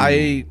a zoo.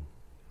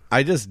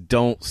 I just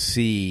don't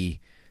see.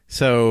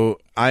 So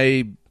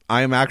I'm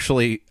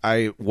actually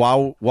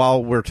while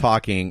we're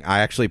talking, I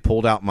actually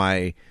pulled out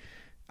I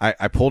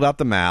pulled out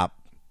the map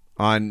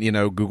on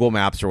Google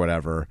Maps or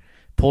whatever,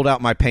 pulled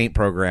out my paint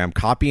program,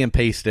 copy and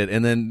pasted,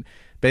 and then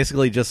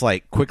basically just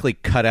like quickly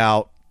cut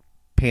out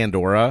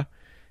Pandora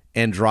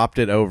and dropped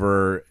it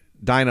over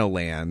Dino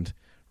Land,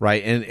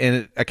 right?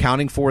 And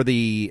accounting for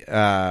the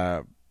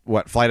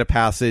Flight of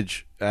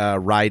Passage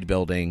ride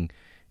building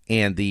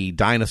and the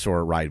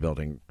dinosaur ride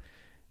building.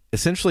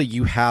 Essentially,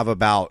 you have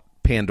about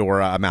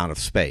Pandora amount of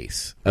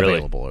space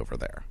available over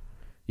there.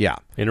 Yeah,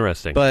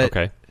 interesting.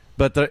 Okay,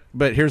 but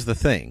here's the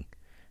thing: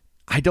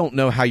 I don't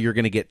know how you're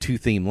going to get 2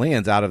 theme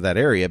lands out of that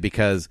area,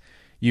 because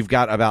you've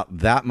got about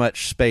that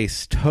much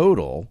space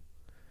total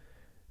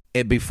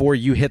before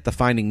you hit the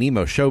Finding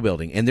Nemo show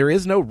building, and there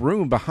is no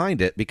room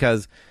behind it,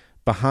 because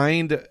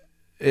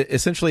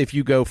essentially, if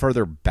you go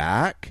further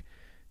back,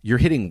 you're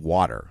hitting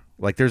water.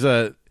 Like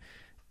that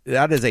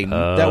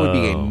would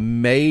be a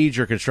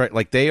major constraint.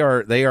 Like they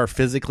are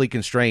physically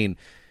constrained.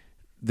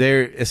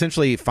 They're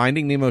essentially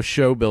Finding Nemo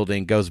show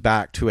building goes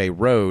back to a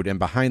road, and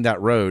behind that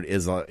road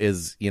is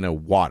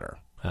water.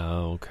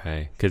 Oh,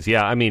 okay. Because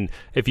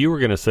if you were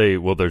going to say,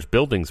 well, there's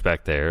buildings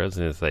back there, I was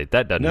going to say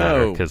that doesn't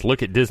matter, because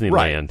look at Disneyland.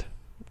 Right.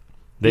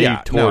 They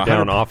tore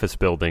down office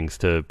buildings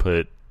to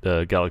put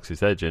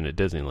Galaxy's Edge in at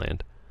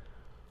Disneyland.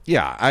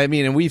 Yeah,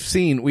 and we've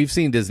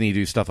seen Disney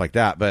do stuff like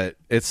that, but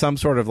it's some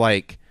sort of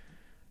like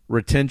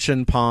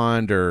retention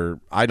pond, or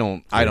I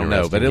don't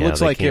know, but it looks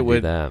like it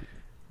would.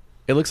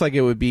 It looks like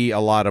it would be a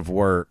lot of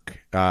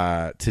work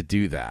to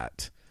do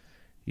that.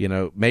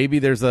 Maybe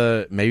there's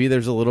a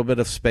little bit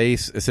of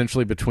space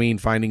essentially between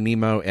Finding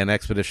Nemo and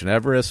Expedition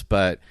Everest,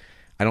 but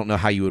I don't know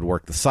how you would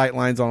work the sight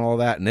lines on all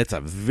that, and it's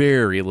a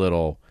very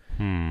little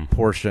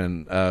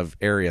portion of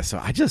area. So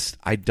I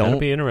don't. That'd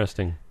be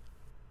interesting.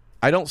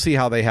 I don't see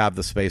how they have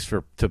the space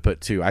to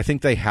put 2. I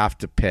think they have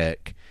to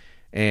pick,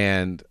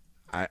 and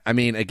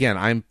again,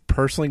 I'm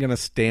personally going to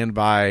stand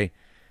by.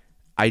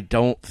 I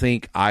don't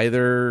think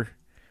either.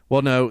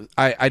 Well, no,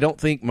 I don't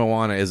think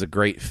Moana is a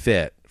great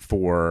fit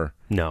for.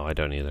 No, I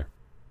don't either.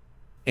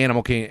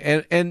 Animal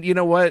Kingdom, and you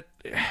know what?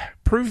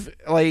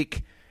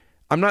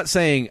 I'm not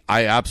saying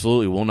I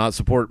absolutely will not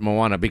support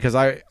Moana, because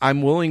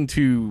I'm willing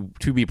to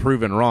be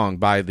proven wrong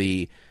by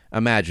the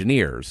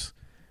Imagineers,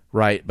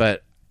 right?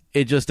 But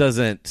it just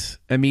doesn't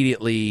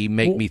immediately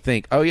make me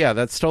think, oh yeah,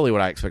 that's totally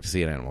what I expect to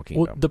see in Animal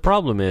Kingdom. Well, the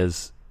problem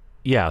is,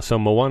 so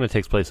Moana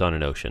takes place on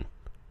an ocean,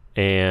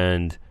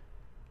 and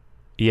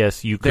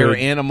yes, there are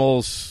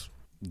animals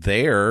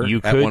there.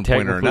 You at could one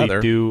point or another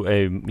do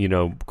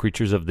a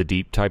Creatures of the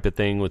Deep type of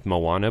thing with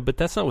Moana, but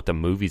that's not what the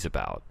movie's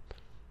about.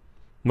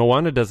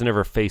 Moana doesn't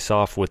ever face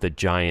off with a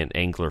giant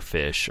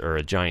anglerfish or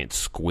a giant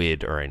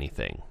squid or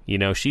anything.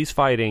 She's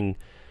fighting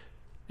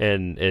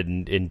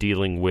and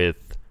dealing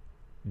with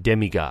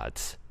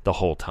demigods the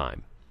whole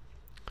time.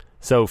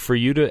 So for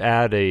you to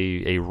add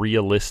a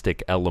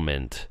realistic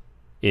element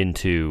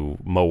into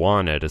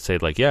Moana to say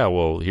like, yeah,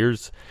 well,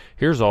 here's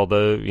all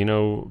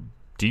the,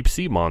 deep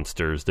sea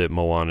monsters that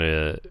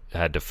Moana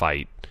had to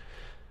fight,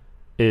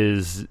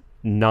 is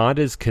not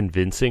as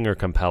convincing or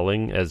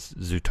compelling as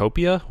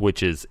Zootopia,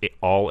 which is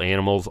all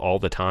animals all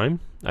the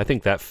time. I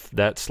think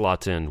that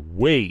slots in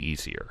way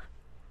easier.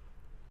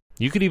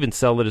 You could even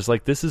sell it as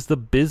like, this is the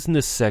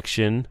business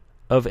section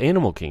of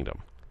Animal Kingdom.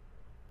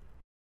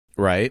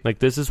 Right. Like,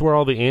 this is where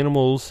all the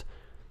animals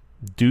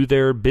do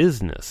their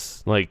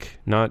business. Like,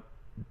 not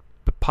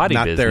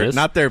business.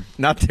 Not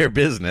their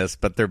business,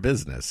 but their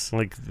business.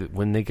 Like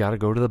when they got to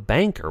go to the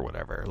bank or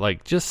whatever.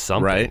 Like just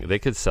something. Right. They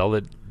could sell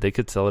it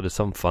as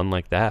something fun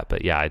like that.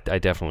 But yeah, I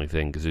definitely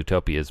think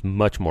Zootopia is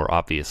much more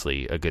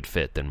obviously a good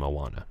fit than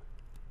Moana.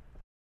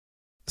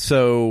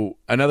 So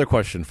another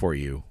question for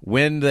you: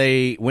 when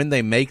they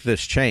make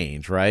this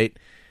change, right?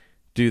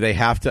 Do they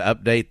have to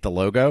update the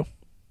logo?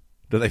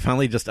 Do they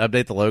finally just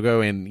update the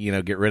logo and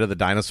get rid of the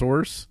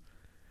dinosaurs?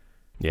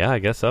 Yeah, I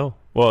guess so.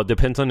 Well, it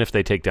depends on if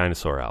they take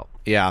dinosaur out.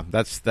 Yeah,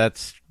 that's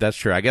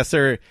true. I guess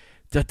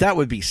that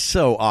would be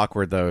so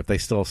awkward though if they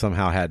still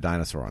somehow had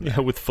dinosaur on there.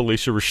 Yeah, with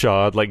Felicia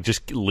Rashad, like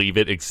just leave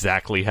it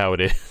exactly how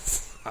it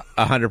is.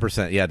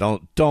 100%. Yeah,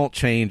 don't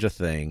change a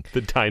thing.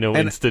 The Dino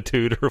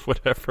Institute or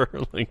whatever.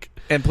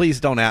 And please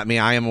don't at me.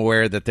 I am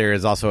aware that there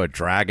is also a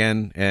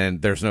dragon,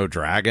 and there's no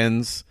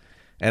dragons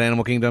at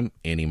Animal Kingdom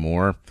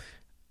anymore.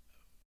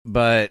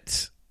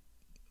 But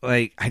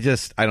I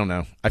don't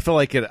know. I feel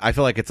like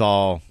it's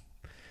all.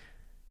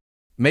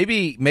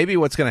 Maybe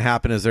what's going to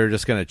happen is they're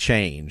just going to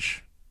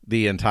change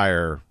the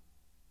entire.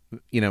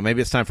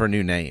 Maybe it's time for a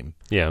new name.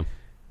 Yeah.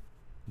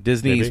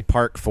 Disney's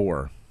Park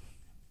 4.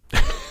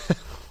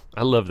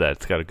 I love that.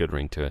 It's got a good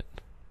ring to it.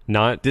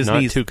 Not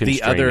Disney's too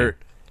constraining.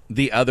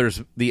 the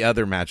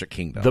other Magic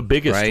Kingdom. The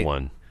biggest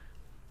one.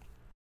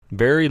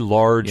 Very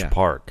large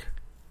park.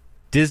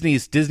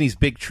 Disney's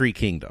Big Tree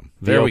Kingdom.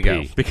 There we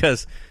go.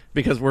 Because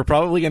we're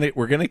probably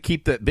gonna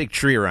keep that big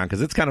tree around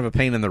because it's kind of a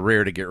pain in the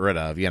rear to get rid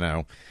of.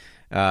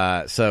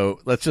 So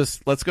let's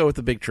go with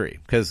the big tree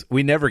because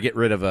we never get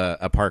rid of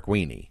a park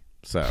weenie.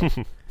 So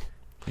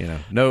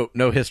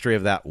no history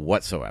of that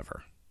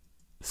whatsoever.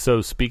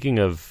 So speaking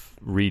of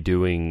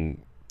redoing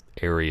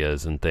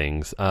areas and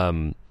things,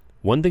 one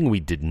thing we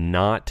did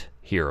not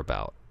hear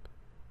about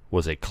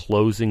was a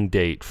closing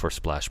date for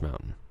Splash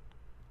Mountain,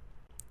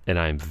 and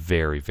I'm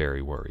very,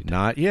 very worried.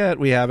 Not yet,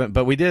 we haven't,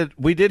 but we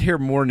did hear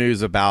more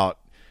news about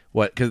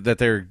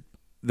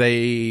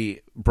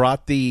they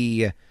brought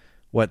the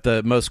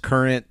most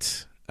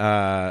current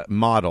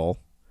model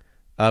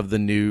of the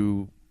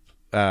new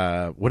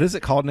what is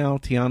it called now?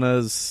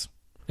 Tiana's.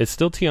 It's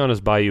still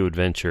Tiana's Bayou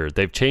Adventure.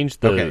 They've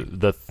changed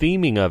the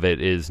theming of it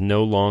is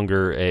no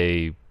longer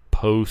a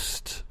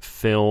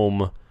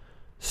post-film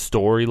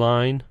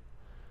storyline.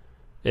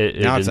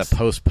 Now it's a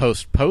post-film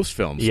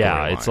storyline.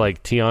 Yeah, it's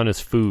like Tiana's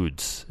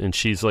Foods, and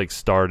she's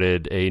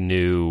started a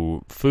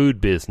new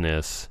food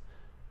business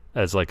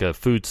as a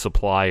food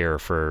supplier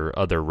for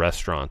other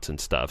restaurants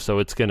and stuff. So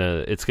it's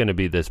gonna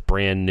be this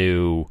brand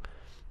new,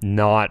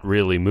 not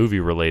really movie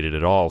related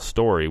at all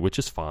story, which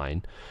is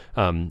fine.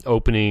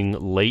 Opening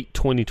late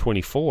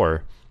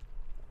 2024,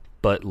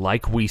 but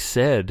like we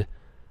said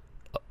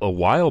a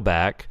while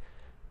back,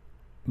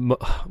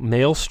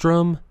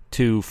 Maelstrom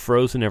to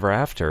Frozen Ever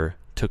After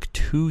took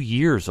 2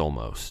 years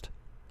almost,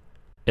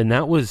 and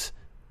that was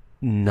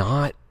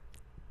not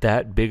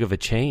that big of a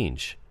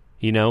change,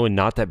 and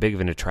not that big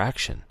of an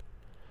attraction.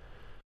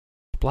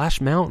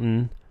 Splash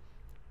Mountain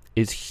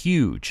is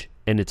huge,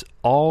 and it's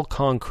all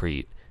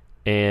concrete.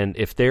 And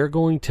if they're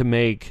going to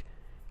make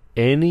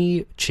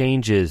any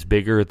changes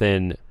bigger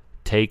than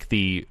take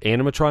the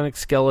animatronic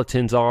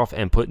skeletons off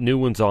and put new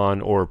ones on,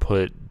 or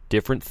put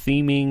different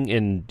theming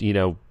and,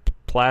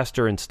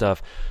 plaster and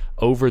stuff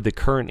over the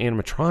current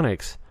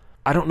animatronics,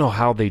 I don't know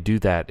how they do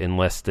that in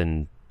less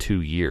than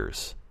 2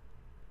 years.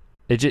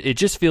 It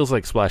just feels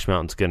like Splash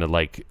Mountain's going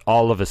to,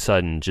 all of a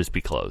sudden just be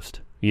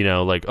closed.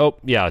 Oh,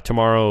 yeah,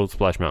 tomorrow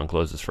Splash Mountain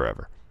closes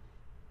forever.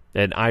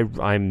 And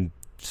I'm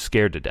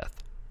scared to death.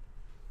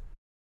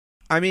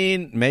 I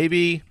mean,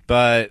 maybe,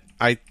 but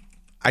I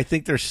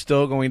think there's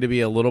still going to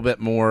be a little bit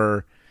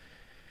more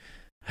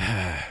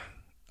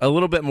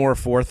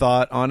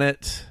forethought on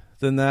it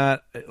than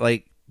that.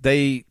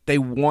 They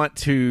want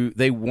to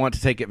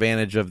take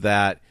advantage of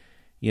that,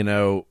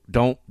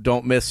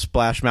 don't miss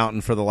Splash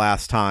Mountain for the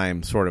last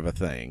time sort of a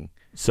thing.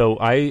 So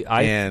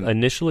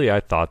initially I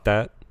thought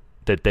that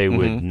they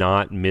would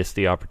not miss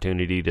the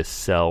opportunity to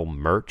sell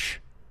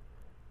merch.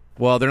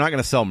 Well, they're not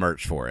going to sell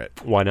merch for it.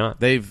 Why not?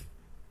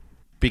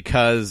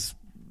 Because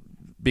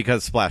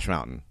Splash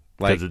Mountain,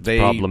 because it's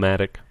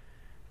problematic.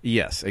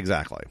 Yes,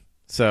 exactly.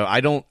 So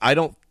I don't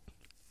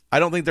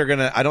think they're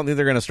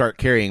gonna start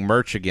carrying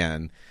merch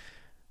again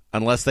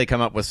unless they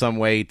come up with some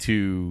way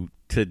to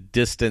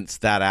distance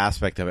that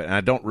aspect of it. And I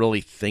don't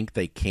really think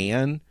they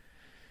can.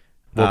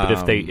 Well,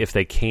 but if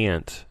they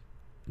can't,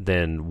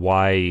 then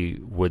why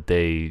would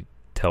they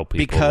tell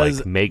people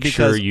because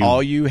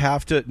all you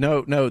have to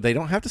no, they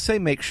don't have to say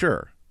make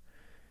sure.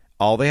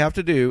 All they have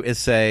to do is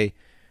say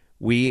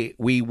we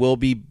will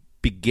be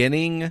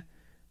beginning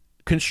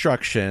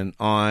construction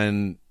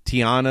on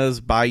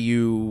Tiana's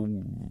Bayou,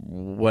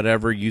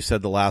 whatever you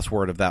said the last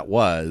word of that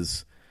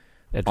was,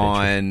 Adventure.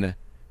 On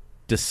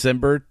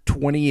December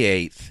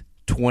 28th,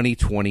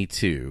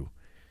 2022.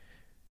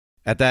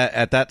 At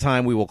that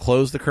time, we will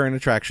close the current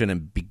attraction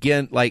and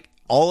begin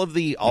all of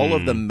the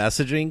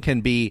messaging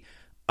can be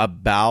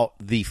about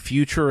the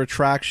future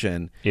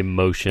attraction.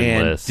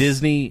 Emotionless.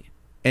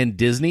 And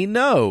Disney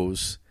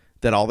knows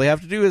that all they have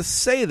to do is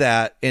say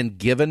that and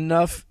give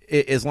enough,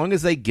 as long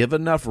as they give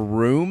enough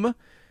room,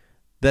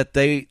 that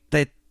they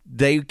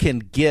can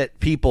get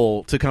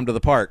people to come to the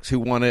parks who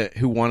want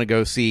to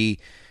go see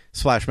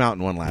Splash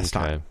Mountain one last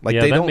time.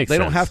 They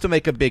don't have to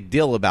make a big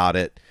deal about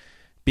it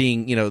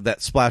being,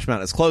 that Splash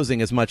Mountain is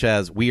closing, as much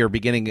as we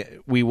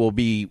will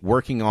be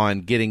working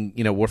on getting,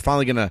 we're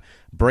finally going to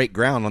break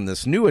ground on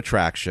this new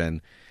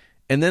attraction,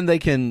 and then they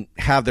can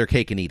have their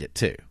cake and eat it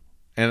too.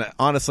 And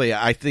honestly,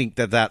 I think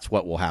that that's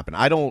what will happen.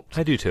 I do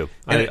too.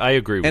 I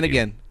agree with you. And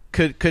again,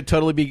 could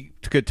totally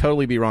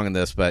be wrong in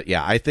this, but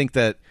yeah, I think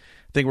we're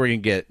going to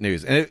get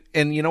news.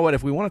 And you know what?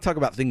 If we want to talk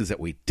about things that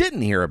we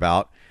didn't hear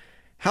about,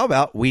 how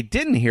about we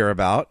didn't hear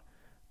about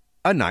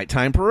a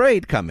nighttime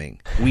parade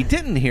coming. We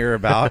didn't hear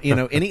about,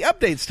 any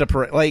updates to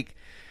parade. Like,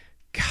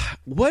 God,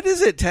 what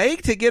does it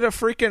take to get a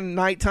freaking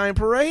nighttime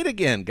parade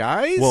again,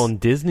 guys? Well, in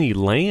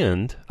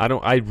Disneyland,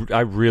 I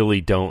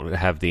really don't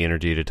have the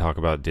energy to talk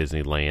about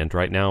Disneyland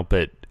right now,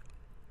 but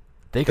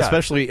they got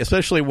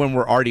especially when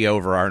we're already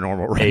over our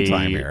normal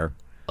runtime here.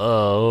 A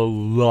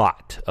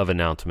lot of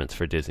announcements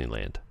for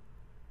Disneyland.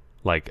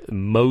 Like,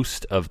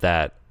 most of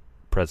that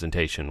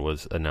presentation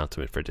was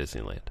announcement for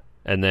Disneyland.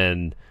 And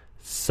then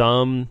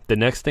the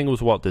next thing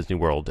was Walt Disney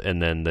World,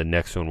 and then the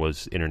next one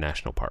was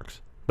international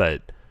parks.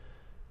 But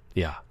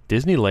yeah,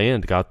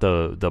 Disneyland got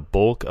the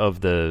bulk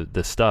of the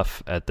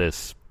stuff at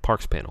this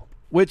parks panel.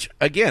 Which,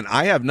 again,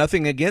 I have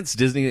nothing against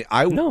Disney.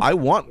 I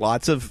want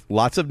lots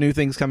of new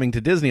things coming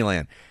to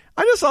Disneyland.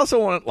 I just also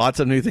want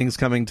lots of new things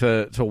coming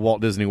to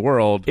Walt Disney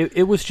World.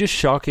 It was just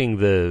shocking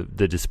the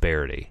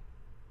disparity.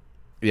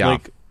 Yeah.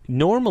 Like,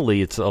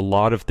 normally it's a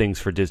lot of things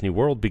for Disney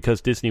World because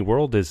Disney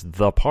World is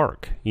the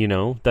park,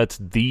 that's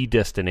the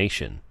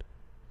destination.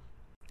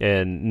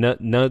 And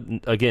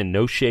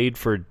no shade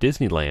for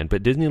Disneyland,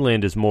 but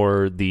Disneyland is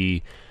more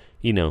the,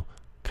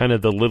 kind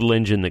of the little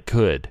engine that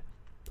could.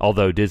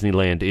 Although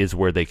Disneyland is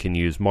where they can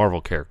use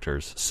Marvel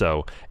characters.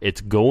 So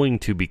it's going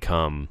to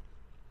become,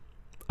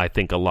 I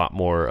think, a lot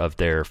more of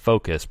their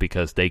focus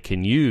because they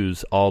can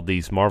use all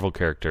these Marvel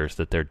characters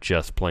that they're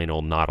just plain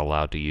old not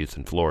allowed to use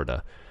in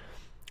Florida.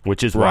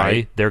 Which is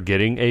why they're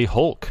getting a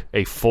Hulk,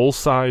 a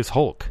full-size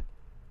Hulk.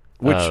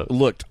 Which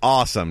looked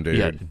awesome, dude.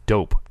 Yeah,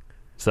 dope.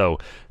 So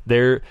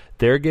they're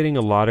getting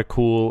a lot of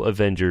cool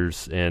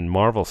Avengers and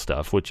Marvel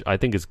stuff, which I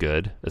think is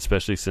good,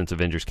 especially since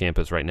Avengers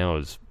Campus right now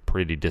is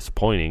pretty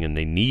disappointing and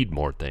they need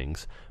more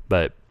things.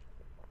 But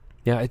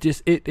yeah,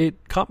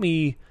 it caught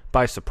me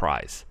by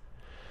surprise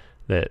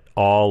that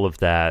all of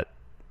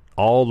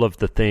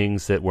the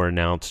things that were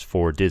announced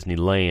for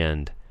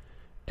Disneyland,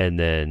 and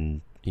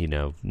then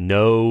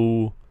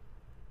no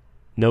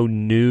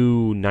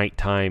new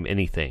nighttime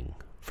anything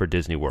for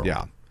Disney World.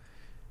 Yeah.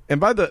 And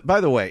by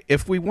the way,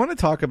 if we want to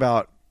talk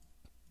about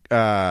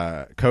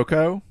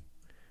Coco,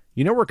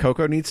 you know where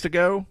Coco needs to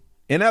go?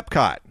 In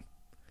Epcot.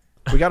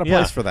 We got a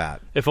place for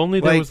that. If only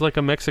there was like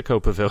a Mexico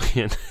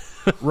pavilion.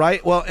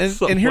 Right? Well,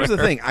 and here's the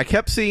thing. I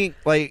kept seeing,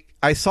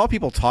 I saw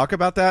people talk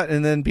about that,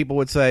 and then people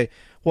would say,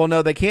 well,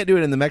 no, they can't do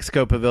it in the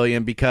Mexico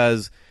pavilion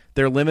because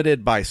they're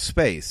limited by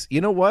space.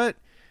 You know what?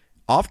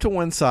 Off to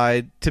one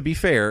side, to be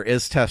fair,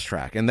 is Test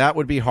Track, and that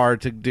would be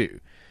hard to do.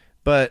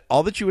 But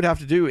all that you would have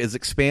to do is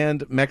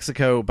expand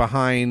Mexico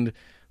behind,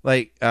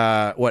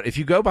 if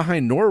you go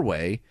behind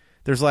Norway,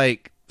 there's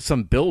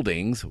some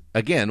buildings.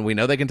 Again, we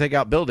know they can take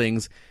out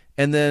buildings,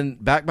 and then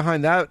back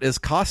behind that is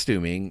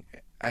costuming.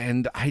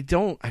 And I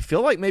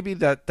feel like maybe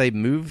that they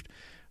moved,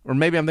 or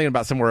maybe I'm thinking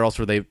about somewhere else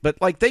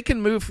but they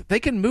can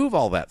move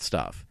all that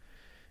stuff.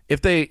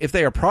 If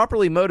they are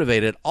properly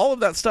motivated, all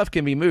of that stuff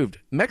can be moved.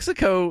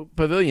 Mexico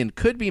Pavilion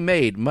could be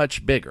made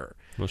much bigger.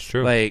 That's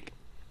true.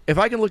 If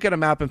I can look at a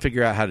map and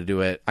figure out how to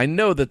do it, I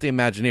know that the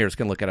Imagineers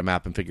can look at a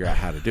map and figure out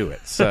how to do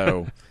it.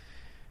 So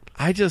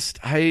I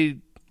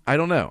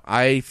don't know.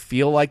 I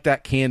feel like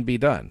that can be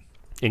done.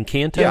 In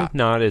Kanto,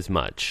 not as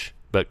much,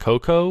 but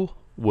Coco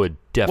would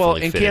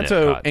definitely fit in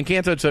Epcot.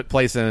 Encanto took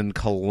place in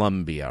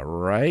Colombia,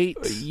 right?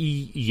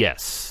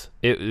 Yes.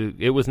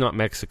 It was not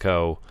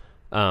Mexico.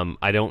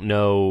 I don't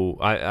know.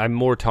 I'm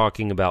more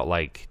talking about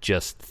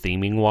just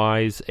theming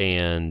wise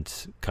and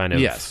kind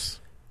of. Yes.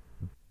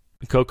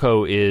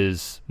 Coco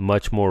is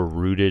much more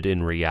rooted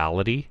in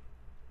reality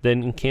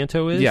than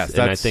Encanto is. Yes,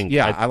 and I think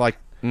I like.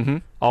 Mm-hmm.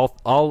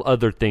 All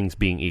other things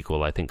being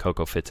equal, I think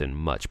Coco fits in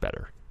much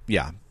better.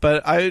 Yeah,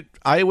 but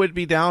I would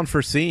be down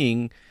for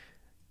seeing.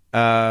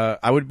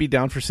 I would be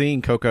down for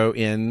seeing Coco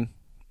in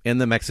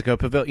the Mexico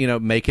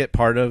Pavilion. Make it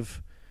part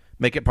of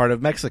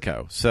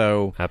Mexico.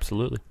 So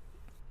absolutely.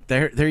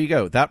 There you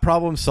go. That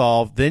problem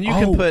solved. Then you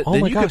can put Brad,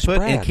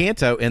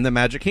 Encanto in the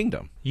Magic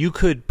Kingdom. You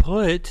could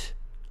put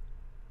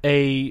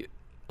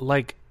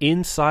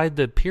inside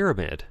the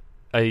pyramid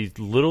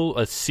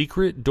a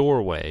secret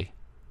doorway,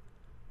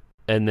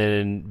 and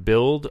then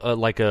build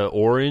a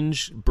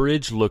orange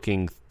bridge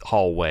looking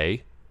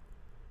hallway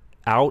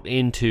out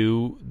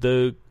into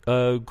the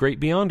Great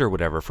Beyond or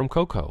whatever from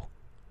Coco.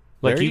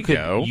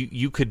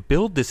 You could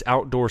build this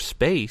outdoor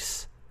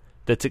space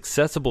that's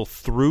accessible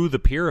through the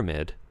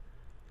pyramid.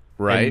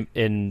 Right.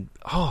 And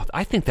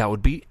I think that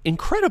would be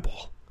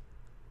incredible.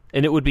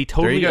 And it would be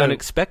totally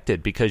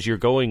unexpected because you're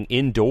going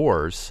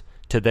indoors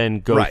to then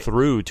go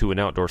through to an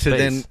outdoor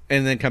space.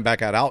 And then come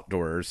back out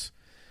outdoors.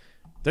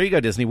 There you go,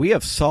 Disney. We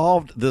have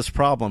solved this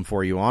problem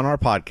for you on our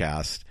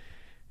podcast.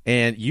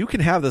 And you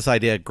can have this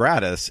idea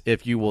gratis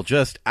if you will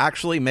just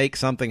actually make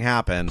something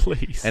happen.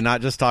 Please. And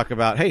not just talk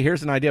about, hey,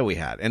 here's an idea we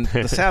had. And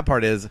the sad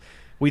part is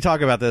we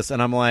talk about this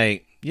and I'm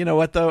like, you know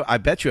what, though? I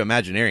bet you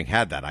Imagineering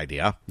had that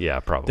idea. Yeah,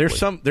 probably. There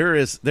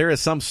is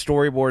some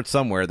storyboard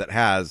somewhere that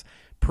has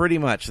pretty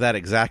much that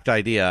exact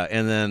idea,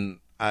 and then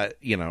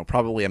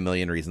probably a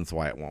million reasons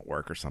why it won't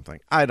work or something.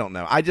 I don't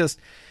know. I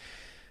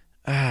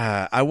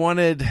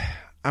wanted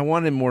I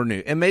wanted more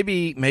new, and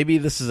maybe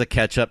this is a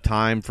catch up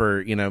time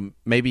for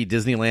maybe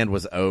Disneyland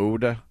was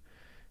owed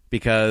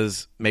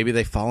because maybe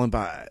they've fallen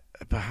by.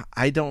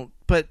 I don't.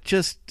 But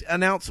just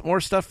announce more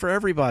stuff for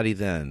everybody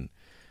then.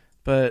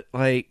 But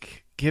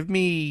like, give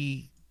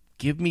me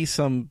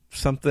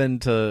something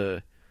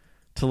to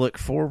look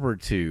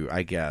forward to,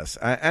 I guess.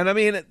 I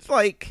mean, it's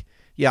like,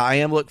 yeah, I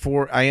am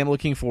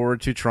looking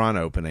forward to Tron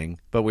opening,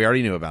 but we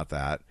already knew about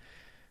that.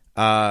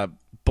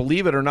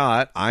 Believe it or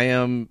not, I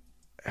am,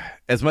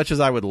 as much as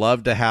I would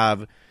love to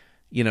have,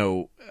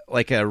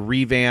 like a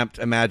revamped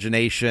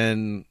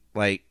Imagination,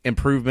 like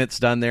improvements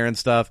done there and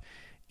stuff.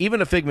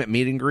 Even a Figment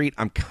meet and greet,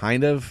 I'm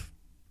kind of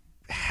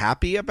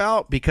happy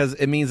about because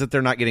it means that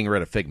they're not getting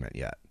rid of Figment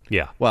yet.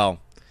 Yeah.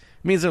 Well, it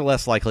means they're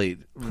less likely.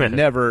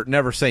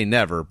 Never say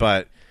never,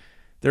 but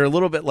they're a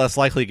little bit less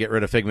likely to get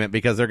rid of Figment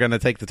because they're going to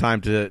take the time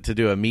to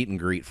do a meet and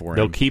greet for him.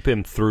 They'll keep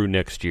him through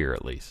next year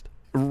at least.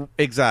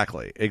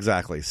 Exactly.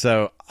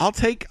 So I'll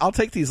take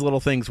these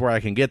little things where I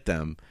can get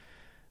them,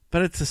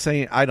 but it's the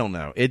same. I don't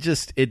know. It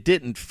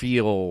didn't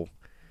feel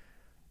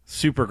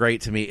super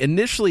great to me.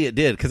 Initially it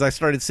did because I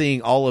started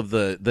seeing all of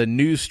the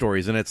news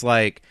stories, and it's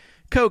like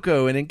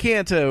Coco and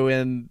Encanto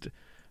and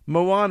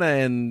Moana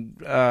and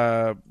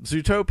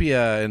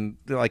Zootopia, and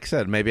like I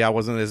said, maybe I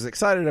wasn't as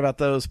excited about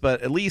those,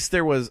 but at least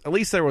there was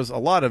a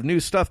lot of new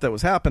stuff that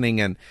was happening,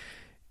 and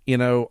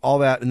all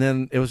that. And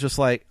then it was just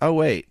like, oh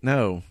wait,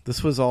 no,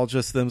 this was all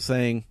just them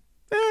saying,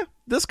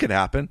 this could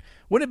happen.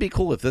 Wouldn't it be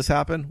cool if this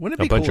happened? Wouldn't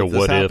it be cool if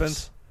this happened?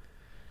 Ifs.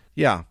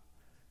 Yeah,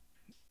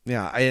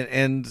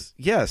 and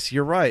yes,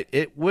 you're right.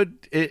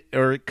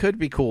 It could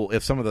be cool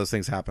if some of those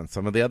things happen.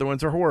 Some of the other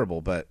ones are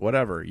horrible, but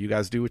whatever. You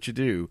guys do what you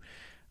do.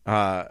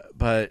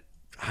 But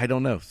I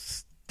don't know.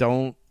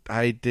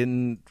 I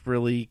didn't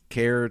really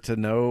care to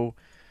know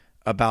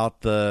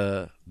about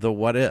the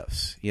what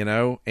ifs,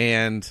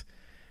 and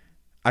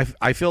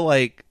I feel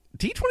like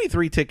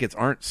D23 tickets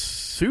aren't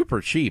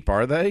super cheap,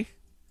 are they?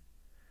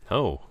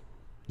 Oh,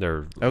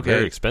 they're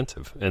very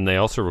expensive, and they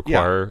also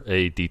require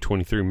a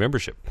D23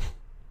 membership.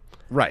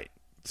 Right.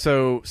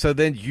 So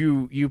then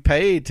you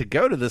paid to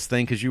go to this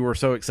thing because you were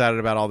so excited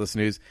about all this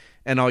news,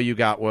 and all you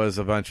got was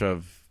a bunch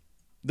of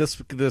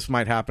this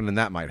might happen and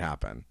that might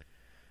happen.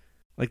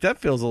 Like, that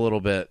feels a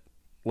little bit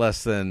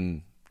less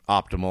than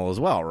optimal as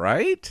well,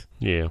 right?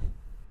 Yeah.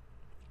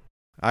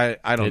 I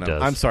don't know.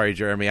 Does. I'm sorry,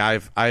 Jeremy.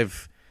 I've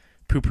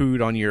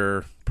poo-pooed on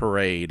your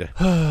parade.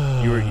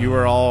 you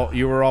were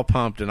all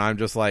pumped, and I'm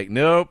just like,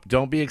 nope,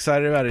 don't be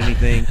excited about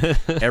anything.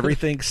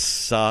 Everything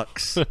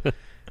sucks.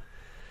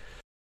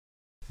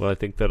 Well, I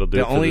think that'll do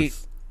it for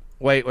this.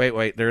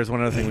 Wait. There is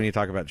one other thing we need to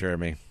talk about,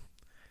 Jeremy.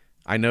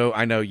 I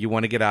know you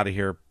want to get out of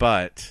here,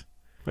 but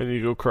I need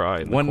to go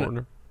cry in the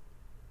corner.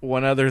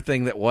 One other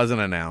thing that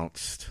wasn't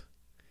announced,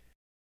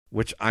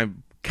 which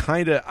I'm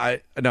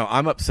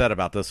upset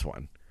about this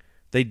one.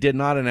 They did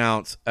not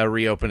announce a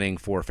reopening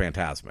for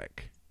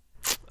Phantasmic.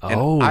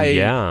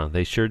 Yeah,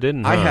 they sure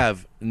didn't. I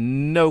have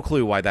no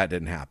clue why that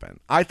didn't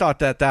happen. I thought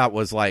that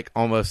was like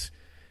almost.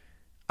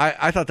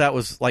 I thought that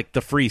was like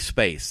the free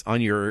space on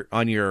your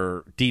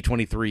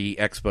D23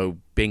 Expo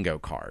bingo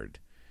card,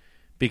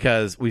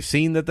 because we've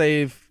seen that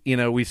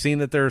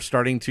they're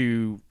starting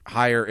to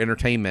hire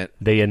entertainment.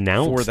 They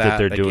announced that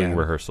they're doing again.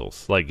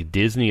 Rehearsals. Like,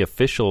 Disney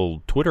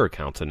official Twitter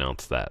accounts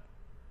announced that.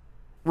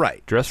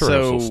 Right. Dress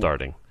rehearsals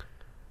starting.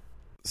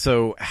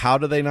 So how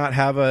do they not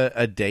have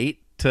a date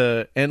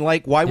to, and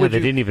like, why would they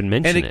you? Didn't even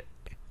mention it.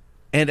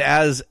 And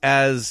as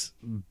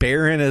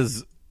barren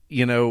as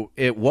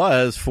it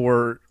was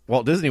for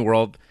Walt Disney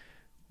World,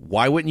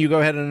 why wouldn't you go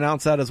ahead and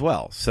announce that as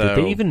well? So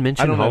did they even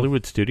mention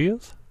Hollywood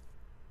Studios?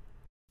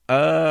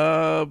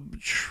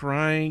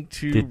 Trying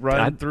to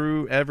run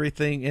through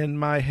everything in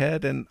my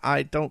head, and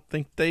I don't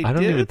think they did. I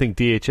don't even think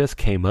DHS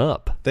came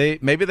up.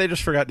 Maybe they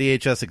just forgot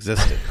DHS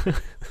existed.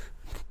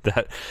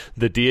 That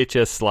the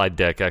DHS slide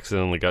deck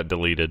accidentally got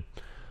deleted.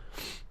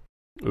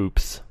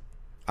 Oops.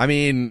 I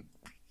mean,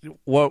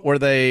 what were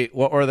they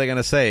going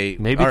to say?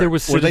 Maybe there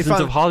was Citizens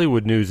of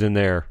Hollywood news in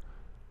there.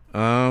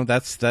 Oh,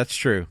 that's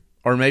true.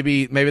 Or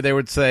maybe they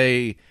would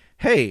say,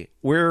 "Hey,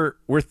 we're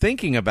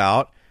thinking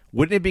about,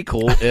 wouldn't it be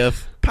cool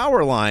if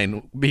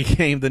Powerline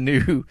became the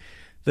new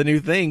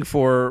thing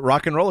for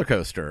Rock and Roller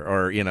Coaster,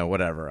 or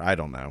whatever." I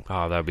don't know.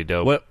 Oh, that'd be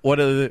dope. What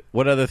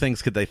other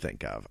things could they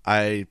think of?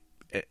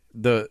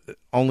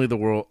 Only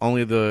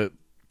the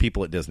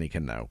people at Disney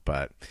can know.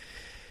 But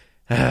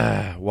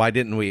why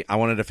didn't we? I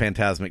wanted a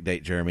Phantasmic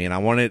date, Jeremy,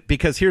 and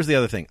because here's the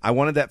other thing. I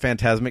wanted that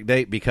Phantasmic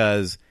date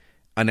because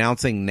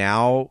announcing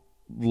now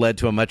led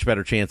to a much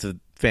better chance of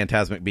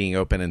Phantasmic being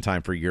open in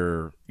time for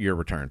your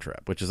return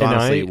trip, which is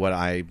honestly what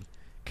I'm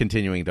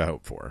continuing to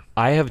hope for.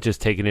 I have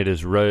just taken it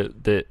as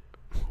rote that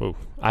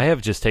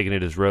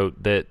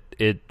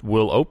it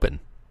will open.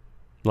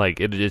 Like,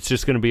 it's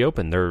just going to be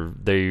open.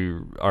 They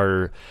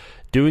are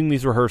doing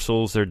these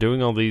rehearsals. They're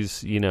doing all these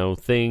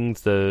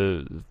things.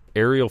 The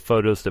aerial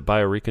photos that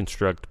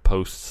BioReconstruct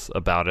posts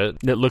about it.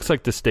 It looks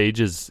like the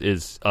stage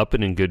is up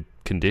and in good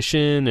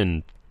condition,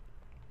 and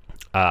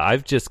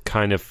I've just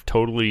kind of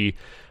totally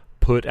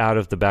put out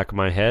of the back of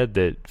my head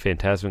that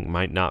Fantasmic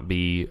might not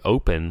be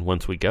open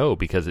once we go,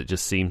 because it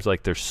just seems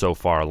like they're so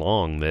far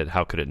along that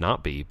how could it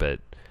not be? But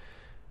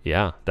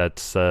yeah,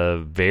 that's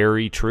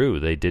very true.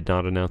 They did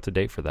not announce a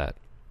date for that.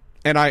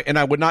 And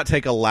I would not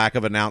take a lack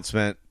of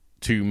announcement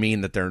to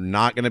mean that they're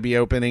not going to be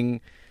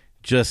opening.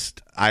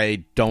 Just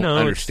I don't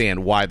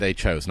understand why they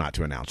chose not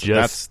to announce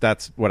it.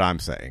 That's what I'm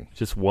saying.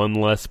 Just one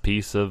less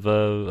piece of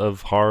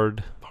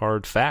hard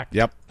fact.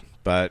 Yep.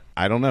 But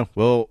I don't know.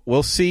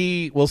 We'll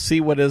see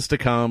what is to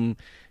come,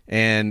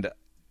 and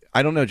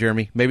I don't know,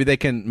 Jeremy. Maybe they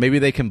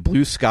can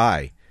blue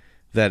sky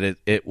that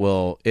it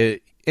will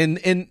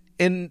in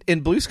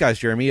blue skies,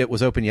 Jeremy. It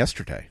was open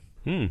yesterday.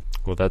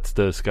 Well, that's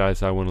the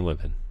skies I want to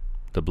live in.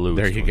 The blue.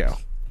 There you go.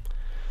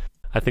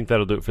 I think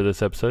that'll do it for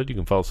this episode. You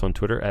can follow us on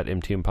Twitter at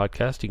MTM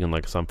Podcast. You can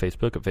like us on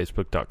Facebook at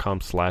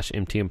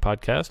facebook.com/MTM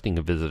Podcast. You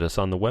can visit us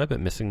on the web at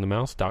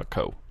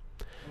missingthemouse.co.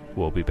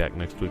 We'll be back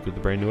next week with a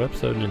brand new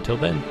episode, and until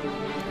then,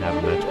 have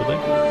a magical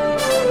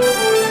day.